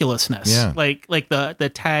ridiculousness. Yeah. Like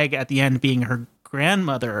the tag at the end being her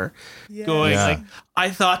grandmother going like, I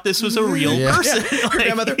thought this was a real person. Her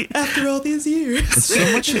grandmother, after all these years. And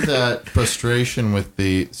so much of that frustration with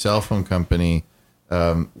the cell phone company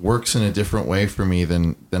works in a different way for me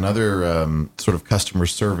than other sort of customer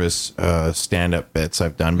service stand-up bits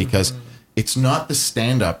I've done, because it's not the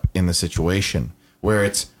stand-up in the situation where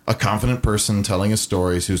it's a confident person telling us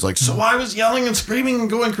stories who's like, so I was yelling and screaming and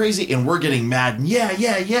going crazy and we're getting mad and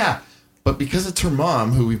yeah. But because it's her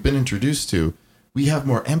mom, who we've been introduced to, we have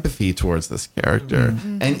more empathy towards this character.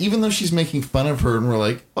 And even though she's making fun of her and we're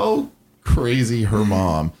like, oh, crazy, her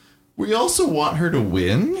mom, we also want her to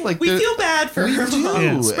win. Like, we feel bad for her mom.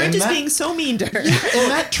 Yeah. Sprint is being so mean to her.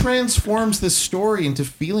 And that transforms this story into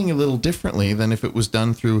feeling a little differently than if it was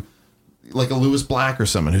done through like a Lewis Black or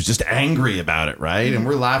someone who's just angry about it, right? And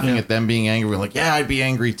we're laughing at them being angry. We're like, yeah, I'd be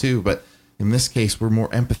angry too. But in this case, we're more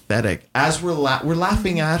empathetic as we're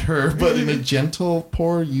laughing at her, but in a gentle,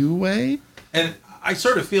 poor you way. And I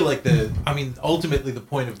sort of feel like ultimately the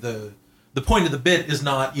point of the bit is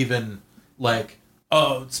not even like,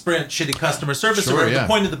 oh, Sprint, shitty customer service. Sure, The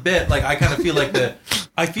point of the bit, like, I kind of feel like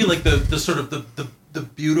the sort of the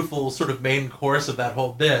beautiful sort of main course of that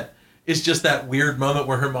whole bit is just that weird moment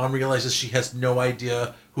where her mom realizes she has no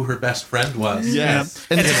idea who her best friend was. Yes.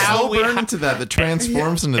 And it's how so burned into that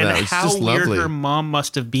transforms into that. It's just lovely. How weird her mom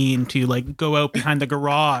must have been to, like, go out behind the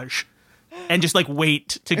garage and just, like,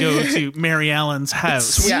 wait to go to Mary Allen's house.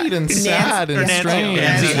 Sweet and sad and strange.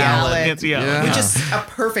 Nancy Allen. Nancy Allen. Which is a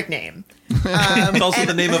perfect name. It's also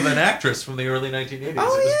the name of an actress from the early 1980s. It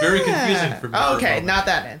was very confusing for me. Okay, not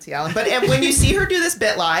that Nancy Allen. But when you see her do this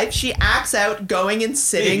bit live, she acts out going and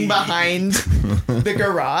sitting behind the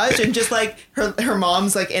garage, and just like her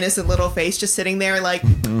mom's like innocent little face just sitting there like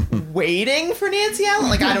waiting for Nancy Allen.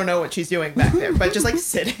 Like, I don't know what she's doing back there, but just like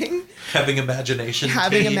sitting. Having imagination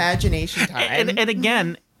time. And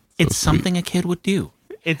again, it's something a kid would do.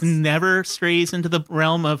 It never strays into the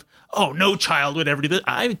realm of, oh, no child would ever do this.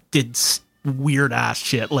 I did weird ass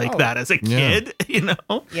shit like that as a kid, you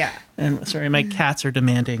know? Yeah. And sorry, my cats are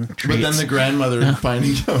demanding treats. But then the grandmother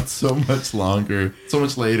finding out so much later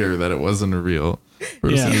that it wasn't a real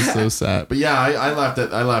person is so sad. But yeah,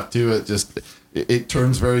 I laughed too. It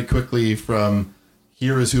turns very quickly from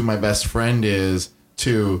here is who my best friend is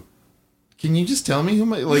to, can you just tell me who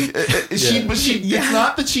my, like, it's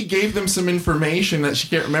not that she gave them some information that she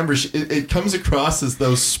can't remember. It comes across as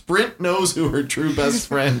though Sprint knows who her true best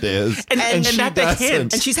friend is. And she that the doesn't.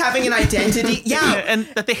 hint. And she's having an identity. Yeah. And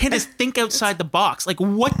that the hint is think outside the box. Like,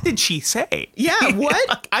 what did she say? Yeah, what?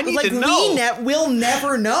 Like, I need to know. We'll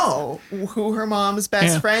never know who her mom's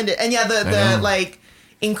best friend is. And yeah, the like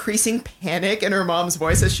increasing panic in her mom's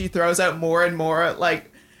voice as she throws out more and more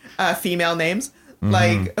like female names.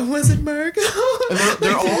 Like, was it Margot? And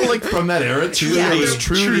they're all like from that era too. Yeah. It was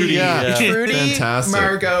Trudy, Trudy, fantastic.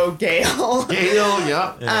 Margot, Gail,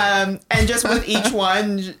 yeah. and just with each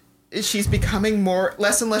one, she's becoming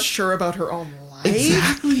less and less sure about her own life.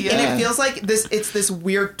 Exactly, yeah. And it feels like it's this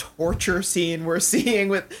weird torture scene we're seeing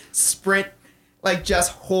with Sprint, like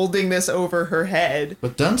just holding this over her head,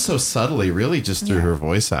 but done so subtly, really, just through her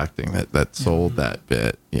voice acting that sold that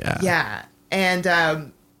bit. Yeah,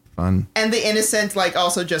 and fun. And the innocent, like,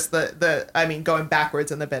 also just the I mean, going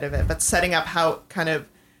backwards in the bit of it, but setting up how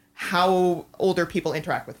older people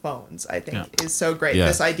interact with phones, I think is so great. Yeah.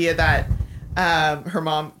 This idea that her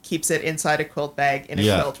mom keeps it inside a quilt bag in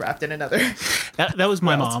a quilt wrapped in another. That was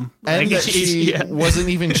my mom. And Like, that she wasn't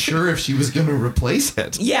even sure if she was going to replace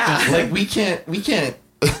it. Yeah. Like, we can't relate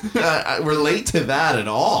to that at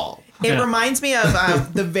all. It reminds me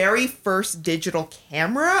of the very first digital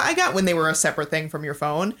camera I got when they were a separate thing from your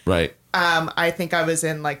phone. Right. I think I was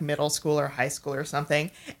in like middle school or high school or something,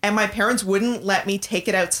 and my parents wouldn't let me take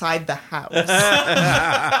it outside the house. And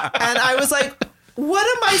I was like,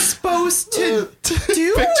 what am I supposed to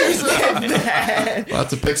do with that?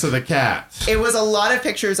 Lots of pics of the cat. It was a lot of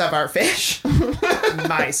pictures of our fish,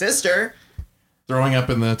 my sister Throwing up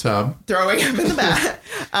in the tub. throwing up in the bath.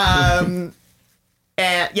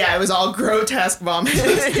 And yeah, it was all grotesque vomit.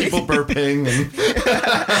 People burping. And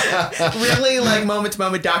Really like moment to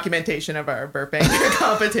moment documentation of our burping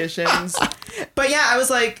competitions. But yeah, I was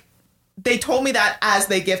like, they told me that as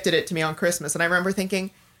they gifted it to me on Christmas. And I remember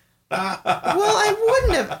thinking, well, I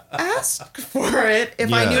wouldn't have asked for it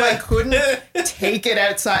if I knew I couldn't take it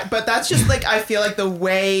outside. But that's just like, I feel like the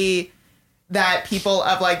way that people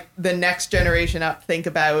of like the next generation up think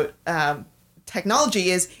about technology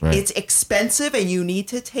is it's expensive and you need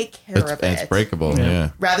to take care of it. It's breakable,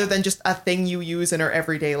 Rather than just a thing you use in her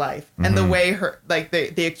everyday life. And the way her, like,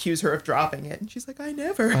 they accuse her of dropping it. And she's like, I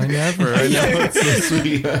never. I know, it's so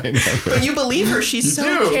sweet. I never. But you believe her. She's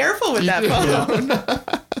careful with that phone.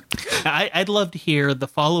 I'd love to hear the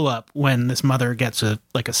follow-up when this mother gets a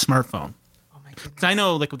smartphone. Because I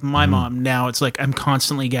know, like, with my mom now, it's like I'm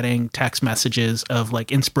constantly getting text messages of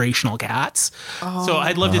like inspirational cats. So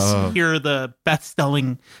I'd love to hear the Beth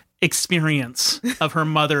Stelling experience of her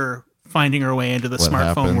mother finding her way into the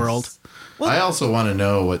smartphone world. Well, I also want to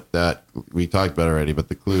know what that we talked about already, but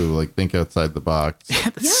the clue, like, think outside the box.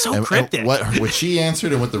 That's so cryptic. And what she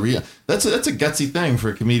answered and what the real that's a gutsy thing for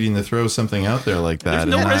a comedian to throw something out there like that.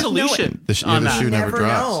 There's no resolution. The shoe never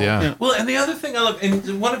drops. Know. Yeah. Well, and the other thing I love,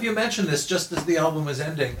 and one of you mentioned this just as the album was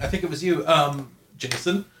ending. I think it was you,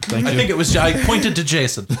 Jason. Thank you. I think it was. I pointed to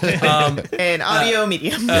Jason. An audio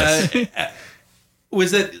medium.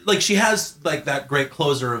 Was that like she has like that great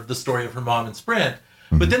closer of the story of her mom and Sprint.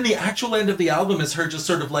 But then the actual end of the album is her just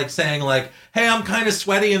sort of like saying like, hey, I'm kind of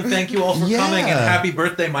sweaty and thank you all for coming and happy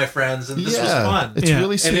birthday, my friends. And this was fun. It's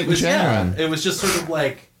really sweet and genuine. It was just sort of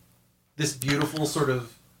like this beautiful sort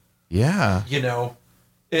of, you know,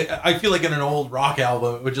 I feel like in an old rock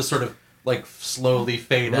album, it would just sort of like slowly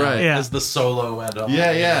fade out as the solo went on.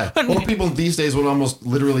 Well, people these days would almost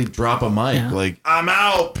literally drop a mic like, I'm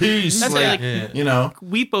out, peace. That's you know.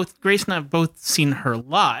 Grace and I have both seen her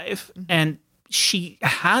live, and she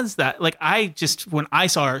has that, like, when I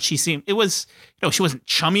saw her, she seemed, it was, you know, she wasn't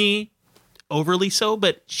chummy overly so,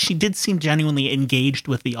 but she did seem genuinely engaged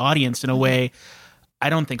with the audience in a way I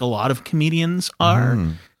don't think a lot of comedians are,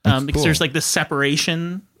 because there's like this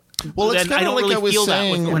separation Well, it's then I kinda don't like really I was feel that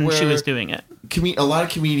saying, when she where- was doing it. A lot of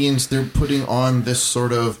comedians, they're putting on this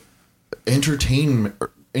sort of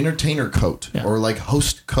entertainer coat or like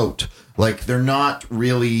host coat. Like they're not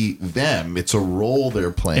really them. It's a role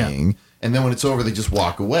they're playing. And then when it's over, they just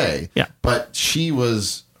walk away. Yeah. But she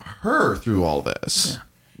was her through all this,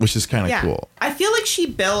 which is kind of cool. I feel like she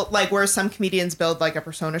built, like where some comedians build like a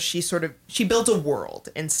persona, she builds a world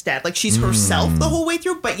instead. Like she's herself the whole way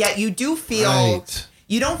through, but yet you do feel,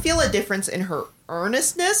 you don't feel a difference in her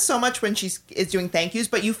earnestness so much when is doing thank yous,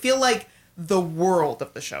 but you feel like the world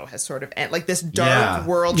of the show has sort of like this dark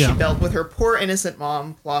world she built with her poor innocent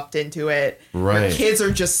mom plopped into it. Right. Her kids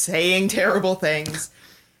are just saying terrible things.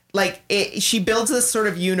 Like she builds this sort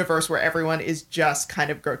of universe where everyone is just kind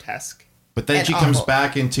of grotesque. But then she comes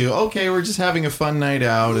back into, okay, we're just having a fun night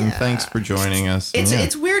out, and thanks for joining us.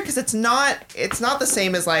 It's weird because it's not the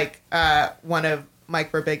same as like one of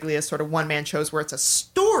Mike Birbiglia's sort of one-man shows where it's a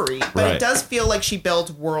story, but it does feel like she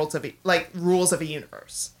builds rules of a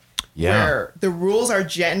universe. Yeah. Where the rules are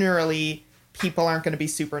generally people aren't going to be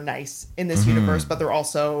super nice in this universe, but they're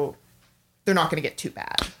not going to get too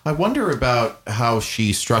bad. I wonder about how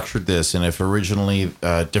she structured this and if originally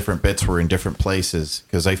different bits were in different places,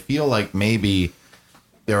 because I feel like maybe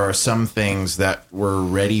there are some things that we're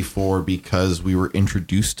ready for because we were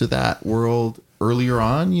introduced to that world earlier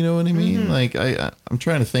on. You know what I mean? Like I'm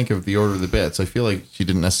trying to think of the order of the bits. I feel like she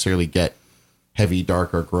didn't necessarily get heavy,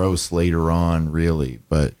 dark, or gross later on, really,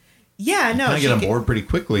 but yeah, no, kind of get on board pretty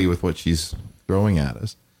quickly with what she's throwing at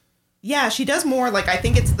us. Yeah, she does more like I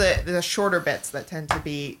think it's the shorter bits that tend to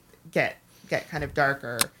get kind of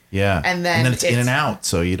darker. Yeah, and then it's in and out,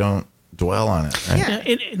 so you don't dwell on it. Right? Yeah,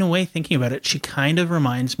 In a way, thinking about it, she kind of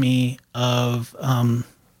reminds me of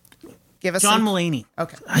give us John Mulaney.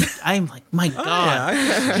 Okay, I'm like, my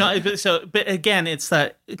God. But again, it's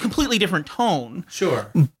that completely different tone.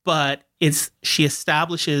 Sure, but she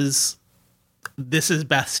establishes this is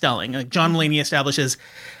Beth Stelling. Like John Mulaney establishes,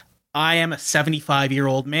 I am a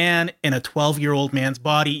 75-year-old man in a 12-year-old man's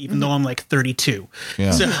body, even though I'm like 32.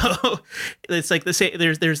 Yeah. So it's like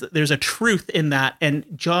there's a truth in that. And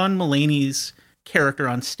John Mulaney's character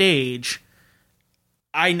on stage,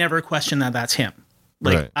 I never question that that's him.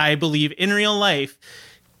 Like I believe in real life,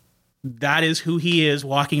 that is who he is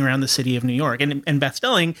walking around the city of New York. And Beth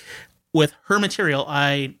Stelling, with her material,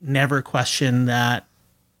 I never question that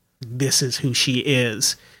this is who she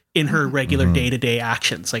is in her regular day-to-day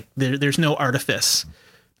actions. Like there's no artifice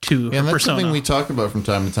to her and that's persona. something we talk about from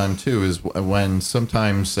time to time too, is when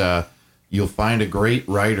sometimes you'll find a great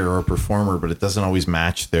writer or performer, but it doesn't always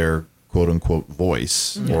match their quote-unquote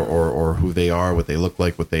voice or who they are, what they look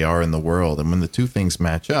like, what they are in the world. And when the two things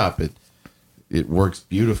match up, it works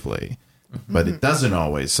beautifully. But it doesn't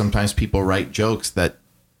always. Sometimes people write jokes that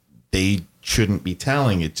they shouldn't be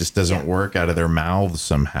telling. It just doesn't work out of their mouths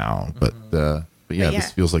somehow. But yeah,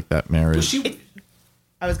 this feels like that marriage.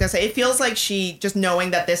 I was gonna say it feels like she just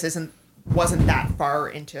knowing that this wasn't that far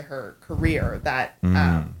into her career that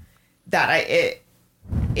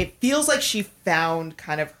it feels like she found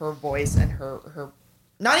kind of her voice and her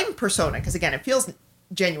not even persona, because again it feels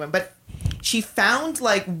genuine, but she found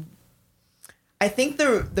like I think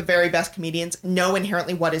the very best comedians know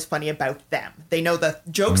inherently what is funny about them. They know the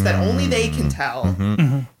jokes that only they can tell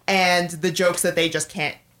and the jokes that they just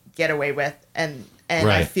can't get away with. And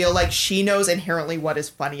I feel like she knows inherently what is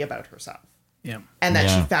funny about herself. Yeah. And that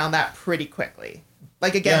she found that pretty quickly.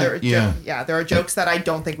 Like, again, there are jokes that I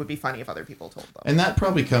don't think would be funny if other people told them. And that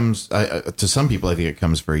probably comes, to some people, I think it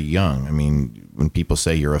comes very young. I mean, when people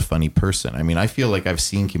say you're a funny person, I mean, I feel like I've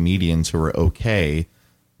seen comedians who are okay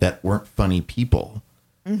that weren't funny people.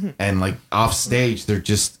 And like off stage, they're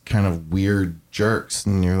just kind of weird jerks.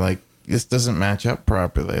 And you're like, this doesn't match up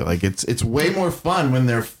properly. Like it's way more fun when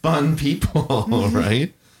they're fun people,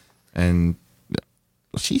 right? And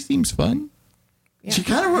she seems fun. Yeah. She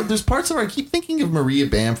kind of, there's parts of her, I keep thinking of Maria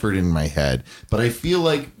Bamford in my head, but I feel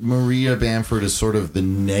like Maria Bamford is sort of the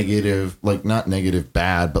negative, like not negative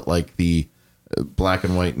bad, but like the black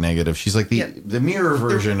and white negative. She's like the mirror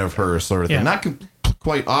version of her sort of thing. Not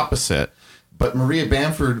quite opposite, but Maria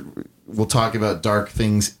Bamford will talk about dark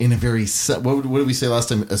things in a very, what did we say last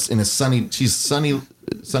time? In a sunny, she's sunny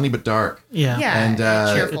but dark. Yeah. And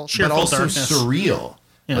cheerful but also darkness. surreal.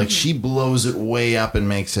 Yeah. Like she blows it way up and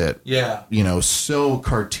makes it, so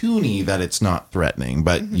cartoony that it's not threatening,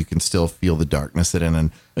 but you can still feel the darkness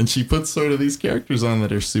in. And she puts sort of these characters on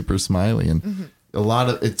that are super smiley, and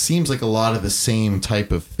it seems like a lot of the same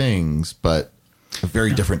type of things, but a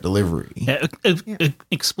very different delivery. Yeah,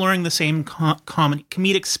 exploring the same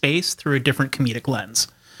comedic space through a different comedic lens,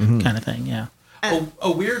 kind of thing. Yeah.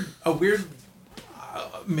 A weird.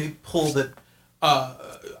 may pull that.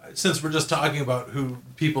 Since we're just talking about who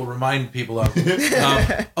people remind people of,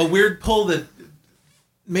 a weird pull that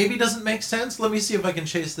maybe doesn't make sense. Let me see if I can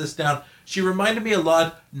chase this down. She reminded me a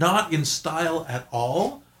lot, not in style at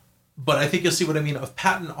all, but I think you'll see what I mean, of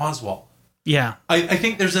Patton Oswalt. Yeah. I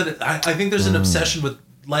think there's an obsession with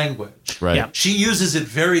language. Right. Yeah. She uses it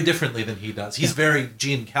very differently than he does. He's very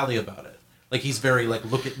Gene Kelly about it. Like, he's very like,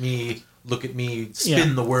 look at me,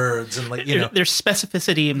 spin the words, and like, There's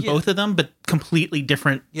specificity in both of them, but completely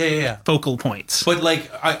different focal points. But like,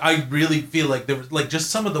 I really feel like there was like just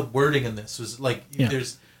some of the wording in this was like,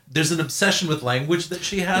 there's an obsession with language that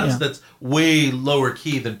she has that's way lower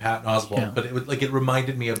key than Patton Oswalt, but it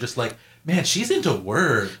reminded me of just like, man, she's into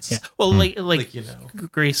words. Yeah. Well, like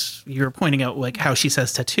Grace, you were pointing out like how she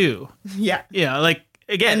says tattoo. Yeah. Yeah, like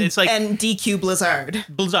again, it's like and DQ Blizzard.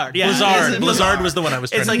 Yeah. Blizzard was the one I was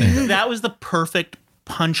trying It's to like think. that was the perfect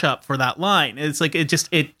punch up for that line. It's like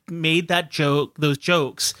it made those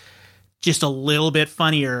jokes just a little bit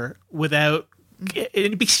funnier without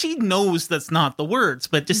because she knows that's not the words,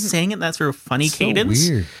 but just saying it in that sort of funny cadence.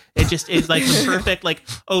 Weird. It's like the perfect like,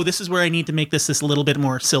 oh, this is where I need to make this a little bit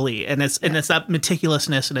more silly, and it's that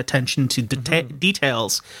meticulousness and attention to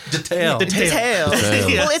details. Detail.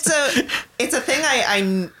 Well, it's a thing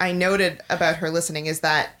I noted about her listening is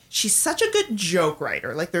that she's such a good joke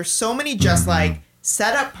writer. Like, there's so many just like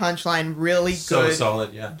set up punchline, really So good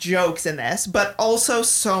solid, jokes in this, but also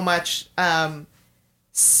so much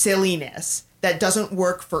silliness that doesn't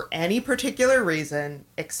work for any particular reason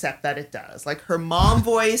except that it does. Like, her mom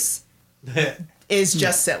voice is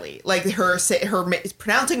just silly. Like, her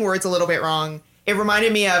pronouncing words a little bit wrong. It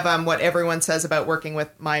reminded me of what everyone says about working with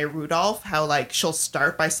Maya Rudolph, how like she'll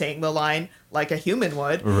start by saying the line like a human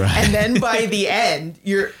would, right. and then by the end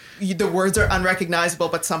the words are unrecognizable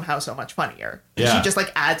but somehow so much funnier. Yeah. She just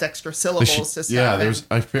like adds extra syllables to stuff. Yeah,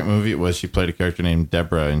 I forget what movie it was. She played a character named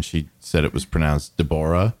Deborah, and she said it was pronounced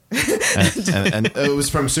Deborah. and it was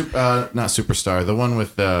from not Superstar, the one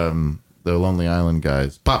with the Lonely Island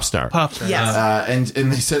guys, Popstar. Yes.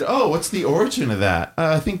 And they said, "Oh, what's the origin of that?"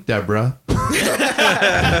 I think Deborah.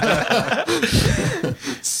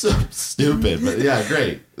 So stupid, but yeah,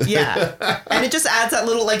 great. Yeah, and it just adds that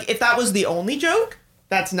little like if that was the only joke,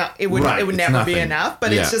 that's not it would Right, it would it's never be nothing. enough.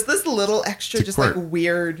 But Yeah. it's just this little extra, It's a just quirk.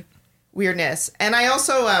 like weirdness. And I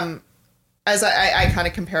also as I kind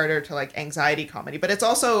of compared her to like anxiety comedy, but it's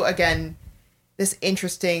also again this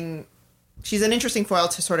interesting. She's an interesting foil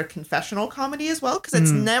to sort of confessional comedy as well, because it's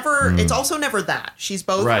never it's also never that. She's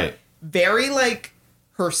both Right. very like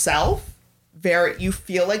herself. You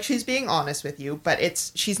feel like she's being honest with you, but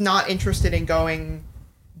she's not interested in going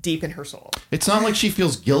deep in her soul. It's not like she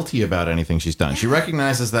feels guilty about anything she's done. She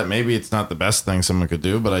recognizes that maybe it's not the best thing someone could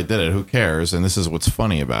do, but I did it. Who cares? And this is what's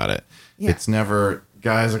funny about it. Yeah. It's never,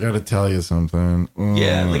 guys, I got to tell you something.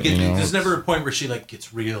 Yeah, like You know? there's never a point where she like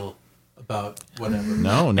gets real about whatever.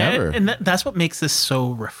 No, never. And that's what makes this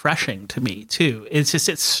so refreshing to me too. It's just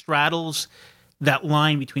it straddles that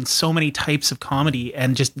line between so many types of comedy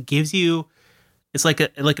and just gives you. It's like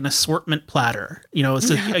an assortment platter, you know.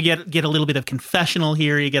 So you get a little bit of confessional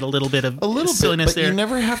here, you get a little bit of silliness but there. you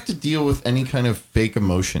never have to deal with any kind of fake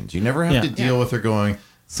emotions. You never have to deal with her going,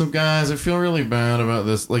 "So guys, I feel really bad about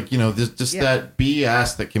this." Like, you know, there's just that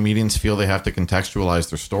BS that comedians feel they have to contextualize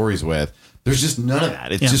their stories with. There's just none of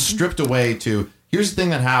that. It's just stripped away to, here's the thing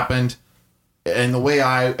that happened, and the way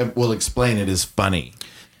I will explain it is funny.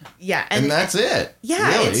 Yeah, And that's it. Yeah,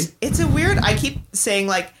 really. it's a weird. I keep saying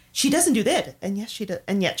like she doesn't do that, and yes, she does,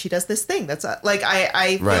 and yet she does this thing. That's like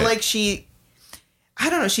I feel Right. like she. I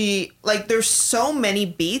don't know. She like there's so many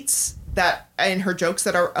beats that in her jokes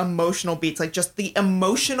that are emotional beats. Like just the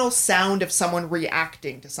emotional sound of someone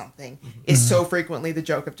reacting to something is so frequently the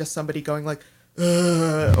joke of just somebody going like.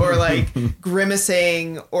 Or like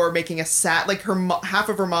grimacing or making a sad like half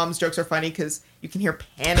of her mom's jokes are funny because you can hear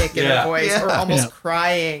panic in her voice or almost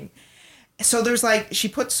crying. So there's like she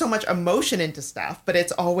puts so much emotion into stuff, but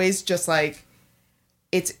it's always just like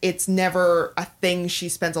it's never a thing she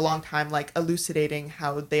spends a long time like elucidating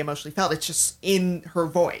how they emotionally felt. It's just in her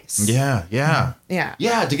voice. Yeah.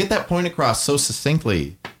 Yeah. To get that point across so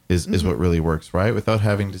succinctly is what really works, right? Without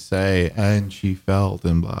having to say, and she felt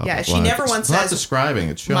and blah, Yeah, blah, she blah. never It's once not says, describing,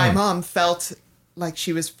 it's showing. My mom felt like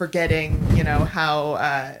she was forgetting, you know,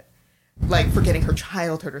 how like forgetting her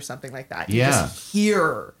childhood or something like that. You just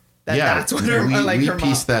hear that that's what her we her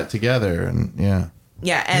pieced mom. that together, and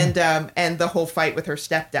Yeah, and the whole fight with her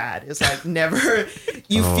stepdad is like never.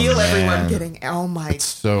 You Oh, feel everyone man. getting. Oh my it's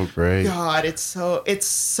so great. God! It's so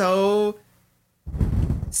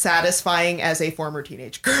satisfying as a former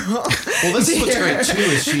teenage girl. Well, this is what's great too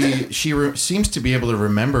is she seems to be able to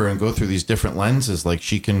remember and go through these different lenses. Like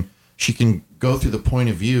she can go through the point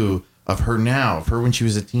of view of her now, of her when she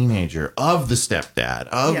was a teenager, of the stepdad,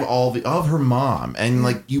 of of her mom, and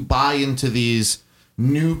like you buy into these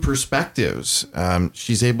new perspectives.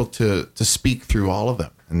 She's able to speak through all of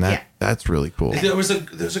them, and that's really cool. There's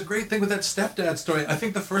a great thing with that stepdad story. I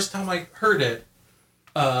think the first time I heard it,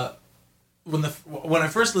 when I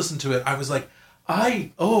first listened to it, I was like,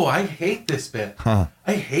 I hate this bit. I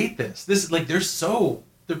hate this. This is like they're so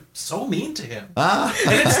mean to him.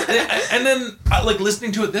 And then like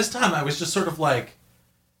listening to it this time, I was just sort of like,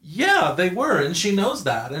 yeah, they were, and she knows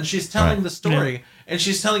that, and she's telling the story, and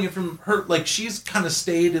she's telling it from her, like she's kind of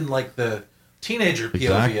stayed in like the teenager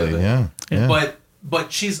POV of it. Yeah.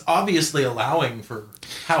 But she's obviously allowing for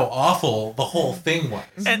how awful the whole thing was.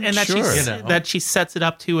 And that, that she sets it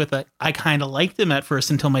up too with I kind of liked him at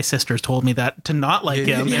first until my sisters told me that to not like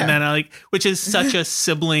him. And then which is such a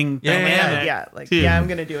sibling dynamic. Yeah, like, I'm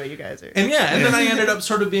going to do what you guys are. And then I ended up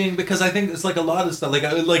sort of being, because I think it's like a lot of stuff,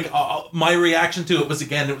 like my reaction to it was,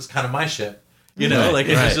 again, it was kind of my shit. You know, like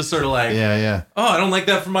it was just sort of like, oh, I don't like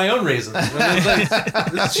that for my own reasons.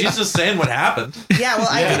 She's just saying what happened. Yeah, well,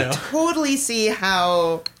 I can totally see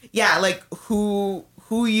how, like who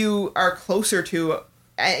you are closer to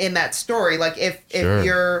in that story. Like if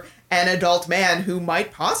you're an adult man who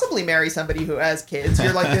might possibly marry somebody who has kids,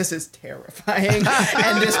 you're like, this is terrifying,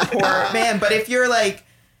 and this poor man. But if you're like,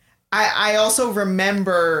 I also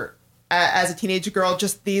remember, as a teenage girl,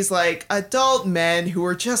 just these like adult men who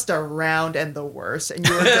were just around and the worst, and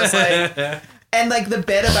you were just like, and like the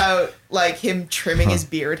bit about like him trimming his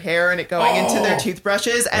beard hair and it going into their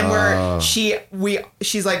toothbrushes, and where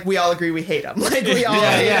she's like, we all agree we hate him, like we all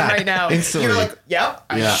hate him right now. Instantly. You're like, yep,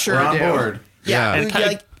 I sure we're on do. Board. Yeah,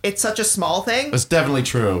 like it's such a small thing. It's definitely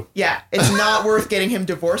true. Yeah, it's not worth getting him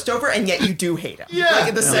divorced over, and yet you do hate him.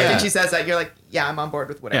 Like the second she says that, you're like, yeah, I'm on board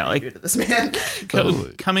with whatever you do to this man.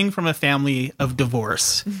 Coming from a family of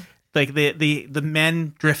divorce, like the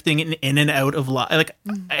men drifting in and out of life. Like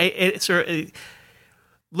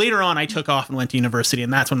later on, I took off and went to university,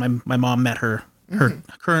 and that's when my mom met her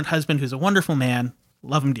current husband, who's a wonderful man,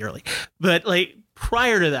 love him dearly. But like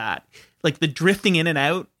prior to that, like the drifting in and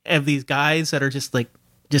out of these guys that are just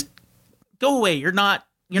go away. You're not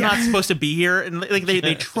supposed to be here. And like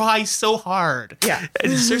they try so hard. Yeah.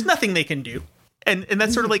 And there's nothing they can do. And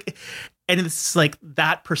that's sort of like, and it's like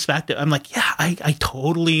that perspective. I'm like, yeah, I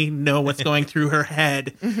totally know what's going through her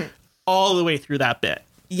head all the way through that bit.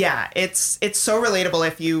 Yeah, it's so relatable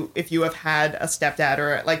if you have had a stepdad,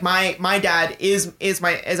 or like my dad is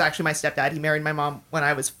actually my stepdad. He married my mom when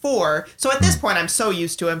I was 4. So at this point I'm so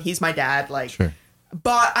used to him. He's my dad. Like,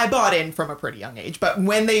 but I bought in from a pretty young age. But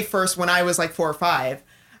when I was like 4 or 5,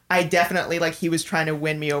 I definitely, like, he was trying to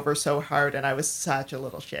win me over so hard, and I was such a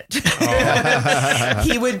little shit.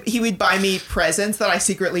 He would buy me presents that I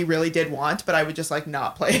secretly really did want, but I would just like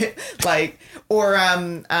not play it. Like, or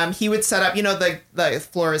he would set up, the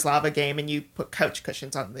floor is lava game, and you put couch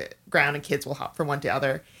cushions on the ground and kids will hop from one to the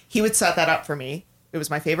other. He would set that up for me. It was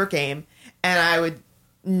my favorite game, and I would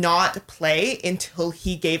not play until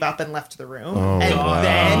he gave up and left the room.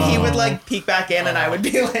 Then he would like peek back in, and I would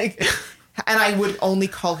be like, and I would only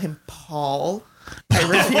call him Paul. I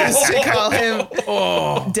refused to call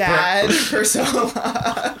him Dad for so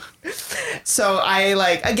long. So I,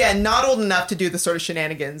 like, again, not old enough to do the sort of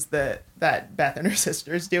shenanigans that Beth and her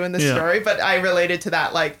sisters do in this story, but I related to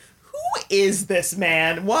that, like, who is this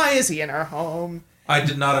man? Why is he in our home? I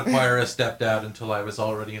did not acquire a stepdad until I was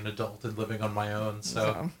already an adult and living on my own,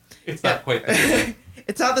 so it's not quite the same.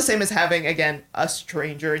 It's not the same as having, again, a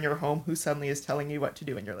stranger in your home who suddenly is telling you what to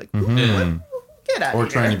do, and you're like, get out of here. Or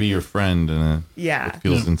trying to be your friend in a it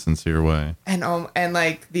feels insincere way. And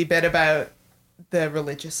like the bit about the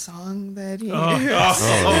religious song that he it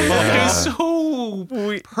was so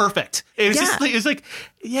perfect. It was just like, it was like,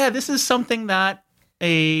 this is something that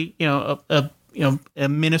a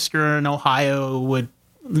minister in Ohio would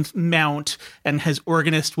mount, and his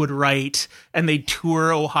organist would write, and they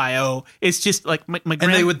tour Ohio. It's just like my and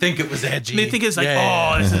they would think it was edgy. They think it's like,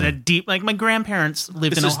 this is a deep, like my grandparents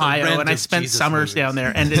lived in Ohio, and I spent summers down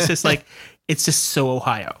there, and it's just like, it's just so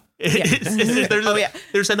Ohio.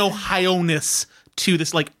 There's an Ohio-ness to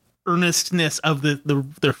this, like, earnestness of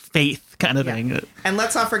their faith kind of thing. And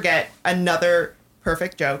let's not forget another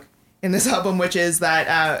perfect joke in this album, which is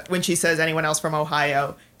that when she says, anyone else from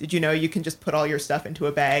Ohio, did you know you can just put all your stuff into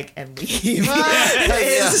a bag and leave?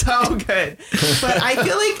 It's so good. But I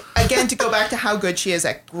feel like, again, to go back to how good she is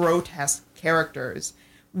at grotesque characters,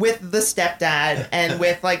 with the stepdad and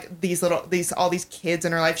with like all these kids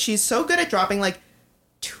in her life, she's so good at dropping like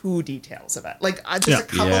 2 details of it, like just a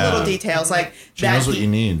couple little details, like she knows what you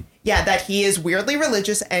need. Yeah, that he is weirdly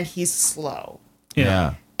religious and he's slow.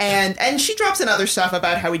 Yeah. And she drops in other stuff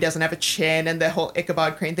about how he doesn't have a chin and the whole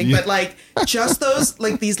Ichabod Crane thing. But like just those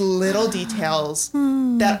like these little details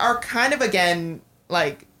that are kind of, again,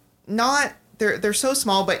 like not they're so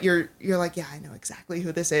small, but you're like, yeah, I know exactly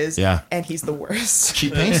who this is. Yeah. And he's the worst.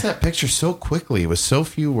 She paints that picture so quickly with so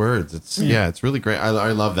few words. It's it's really great.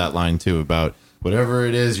 I love that line too about whatever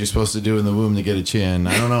it is you're supposed to do in the womb to get a chin.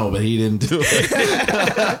 I don't know, but he didn't do it.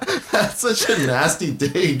 That's such a nasty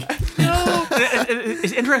dig. No,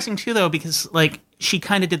 it's interesting too, though, because like she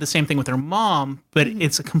kind of did the same thing with her mom, but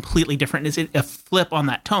it's a completely different. It's a flip on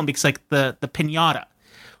that tone, because like the pinata,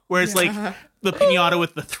 where it's like the pinata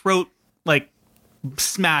with the throat like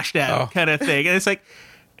smashed out kind of thing, and it's like,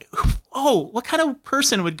 oh, what kind of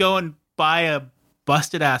person would go and buy a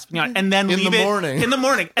busted ass pinata and then leave it in the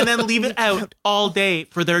morning and then leave it out all day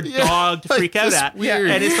for their dog to freak out at?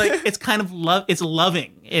 Weird. And it's like, it's kind of it's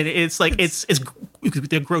loving. It's like it's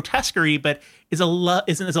the grotesquerie, but is a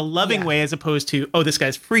loving way, as opposed to, oh, this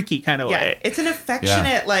guy's freaky kind of way. It's an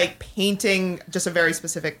affectionate like painting, just a very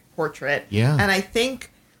specific portrait. Yeah. And I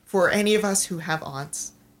think for any of us who have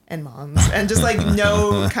aunts and moms and just like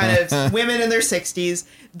know kind of women in their 60s,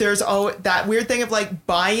 there's that weird thing of like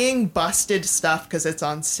buying busted stuff because it's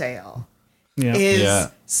on sale is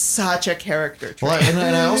such a character trait. Well, and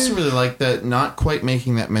I also really like that, not quite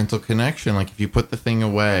making that mental connection. Like if you put the thing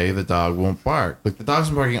away, the dog won't bark. Like the dog's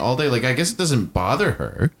been barking all day. Like I guess it doesn't bother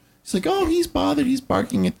her. It's like, oh, he's bothered. He's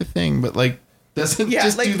barking at the thing, but like doesn't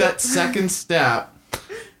just like do that second step.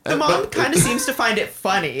 The mom kind of seems to find it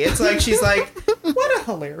funny. It's like she's like, what a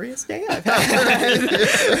hilarious day I've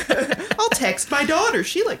had. I'll text my daughter.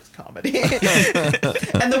 She likes comedy.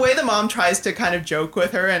 And the way the mom tries to kind of joke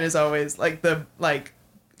with her and is always like the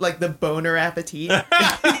boner appetit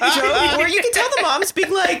joke, where you can tell the mom's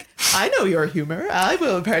being like, I know your humor. I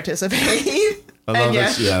will participate. I love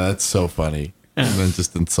that. Yeah, that's so funny. And then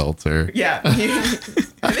just insults her. Yeah.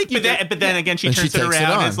 I think but then again, she turns it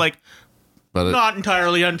around and is like, but not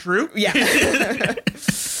entirely untrue. Yeah.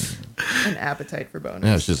 An appetite for bonus.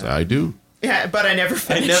 Yeah, it's just, I do. Yeah, but I never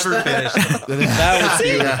finished. That was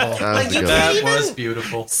beautiful. Like, you that was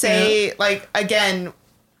beautiful. Say, like, again,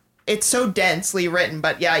 it's so densely written,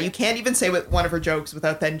 but yeah, you can't even say with one of her jokes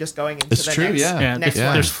without then just going into it's the true, next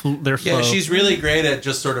one. There's flow. Yeah, she's really great at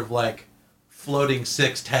just sort of like floating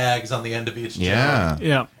 6 tags on the end of each joke.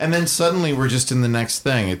 Yeah. And then suddenly we're just in the next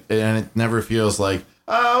thing, and it never feels like,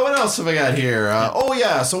 what else have I got here?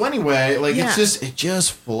 So anyway, like it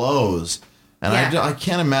just flows. And I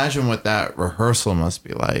can't imagine what that rehearsal must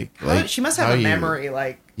be like. Like she must have a memory,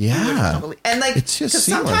 like, and like, it's just because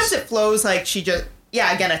sometimes it flows like she just,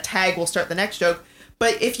 again, a tag will start the next joke.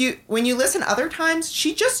 But when you listen other times,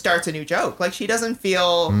 she just starts a new joke. Like she doesn't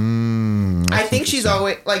feel, I think she's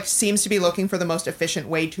always like, seems to be looking for the most efficient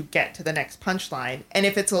way to get to the next punchline. And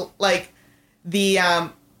if it's like the,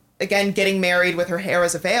 again, getting married with her hair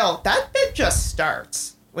as a veil, that bit just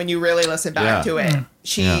starts when you really listen back to it.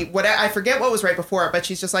 I forget what was right before it, but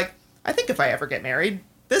she's just like, I think if I ever get married,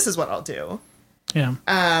 this is what I'll do. Yeah.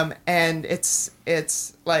 And it's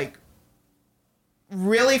like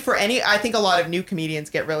really I think a lot of new comedians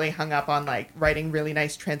get really hung up on like writing really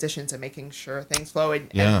nice transitions and making sure things flow.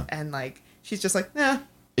 And like, she's just like,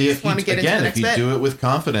 if want to get into the next if you bit. do it with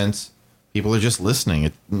confidence, people are just listening.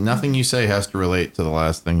 Nothing you say has to relate to the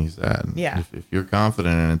last thing you said. Yeah. If you're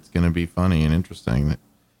confident and it's going to be funny and interesting,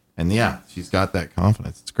 she's got that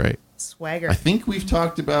confidence. It's great. Swagger. I think we've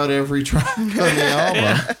talked about every track on the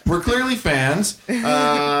album. We're clearly fans.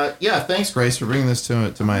 Thanks, Grace, for bringing this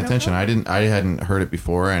to my attention. I hadn't heard it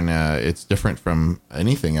before, and it's different from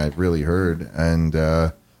anything I've really heard. And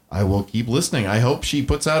I will keep listening. I hope she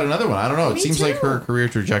puts out another one. I don't know. It seems like her career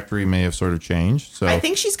trajectory may have sort of changed. So I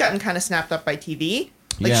think she's gotten kind of snapped up by TV.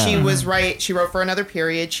 Like she was she wrote for Another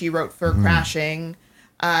Period. She wrote for Crashing.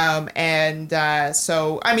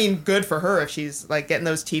 So, I mean, good for her if she's like getting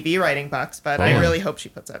those TV writing bucks, but I really hope she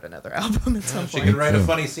puts out another album at some point. She can write a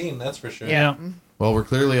funny scene, that's for sure. Yeah. Well, we're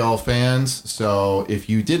clearly all fans. So if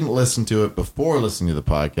you didn't listen to it before listening to the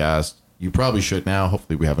podcast, you probably should now.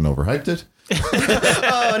 Hopefully we haven't overhyped it.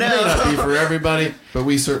 Oh, no. It may not be for everybody, but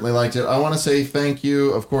we certainly liked it. I want to say thank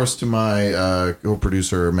you, of course, to my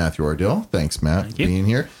co-producer, Matthew Ardill. Thanks, Matt, for being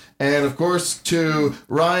here. And, of course, to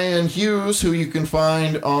Ryan Hughes, who you can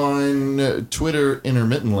find on Twitter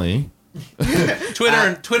intermittently. Twitter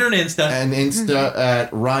and Insta. And Insta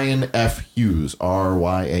at Ryan F. Hughes,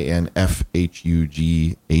 RyanFHUGHES.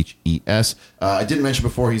 I didn't mention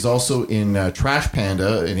before, he's also in Trash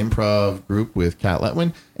Panda, an improv group with Kat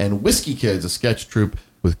Letwin, and Whiskey Kids, a sketch troupe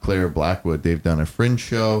with Claire Blackwood. They've done a fringe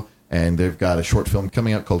show, and they've got a short film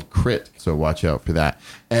coming out called Crit, so watch out for that.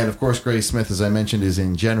 And, of course, Grace Smith, as I mentioned, is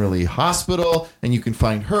in Generally Hospital, and you can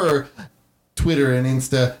find her Twitter and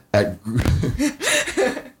Insta at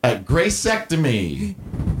at Gracectomy.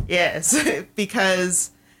 Yes,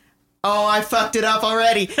 because I fucked it up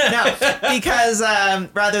already. No, because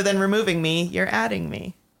rather than removing me, you're adding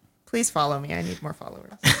me. Please follow me. I need more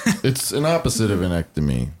followers. It's an opposite of an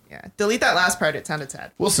ectomy. Yeah, delete that last part. It sounded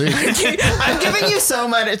sad. We'll see. I'm giving you so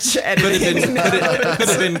much editing. Could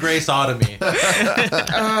have been Graceotomy.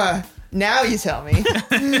 Now you tell me.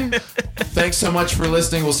 Thanks so much for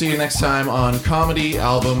listening. We'll see you next time on Comedy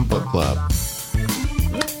Album Book Club.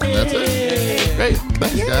 And that's it. Great.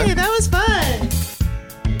 Thanks, guys. Yay, that was fun.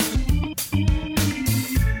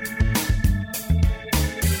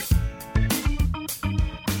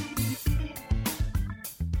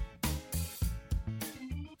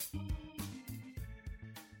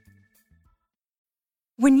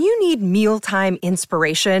 When you need mealtime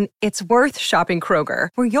inspiration, it's worth shopping Kroger,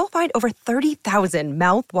 where you'll find over 30,000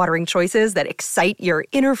 mouth-watering choices that excite your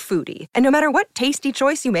inner foodie. And no matter what tasty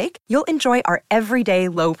choice you make, you'll enjoy our everyday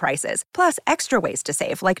low prices, plus extra ways to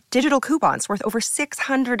save, like digital coupons worth over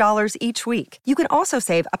 $600 each week. You can also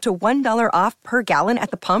save up to $1 off per gallon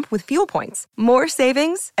at the pump with fuel points. More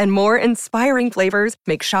savings and more inspiring flavors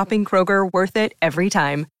make shopping Kroger worth it every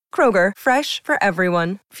time. Kroger, fresh for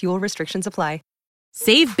everyone. Fuel restrictions apply.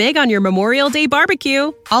 Save big on your Memorial Day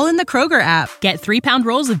barbecue, all in the Kroger app. Get 3-pound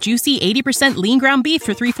rolls of juicy 80% lean ground beef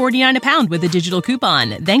for $3.49 a pound with a digital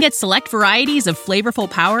coupon. Then get select varieties of flavorful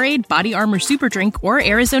Powerade, Body Armor Super Drink, or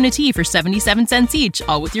Arizona tea for 77 cents each,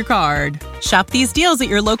 all with your card. Shop these deals at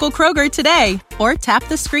your local Kroger today, or tap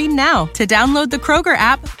the screen now to download the Kroger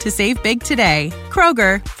app to save big today.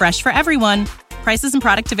 Kroger, fresh for everyone. Prices and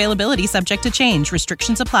product availability subject to change.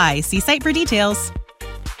 Restrictions apply. See site for details.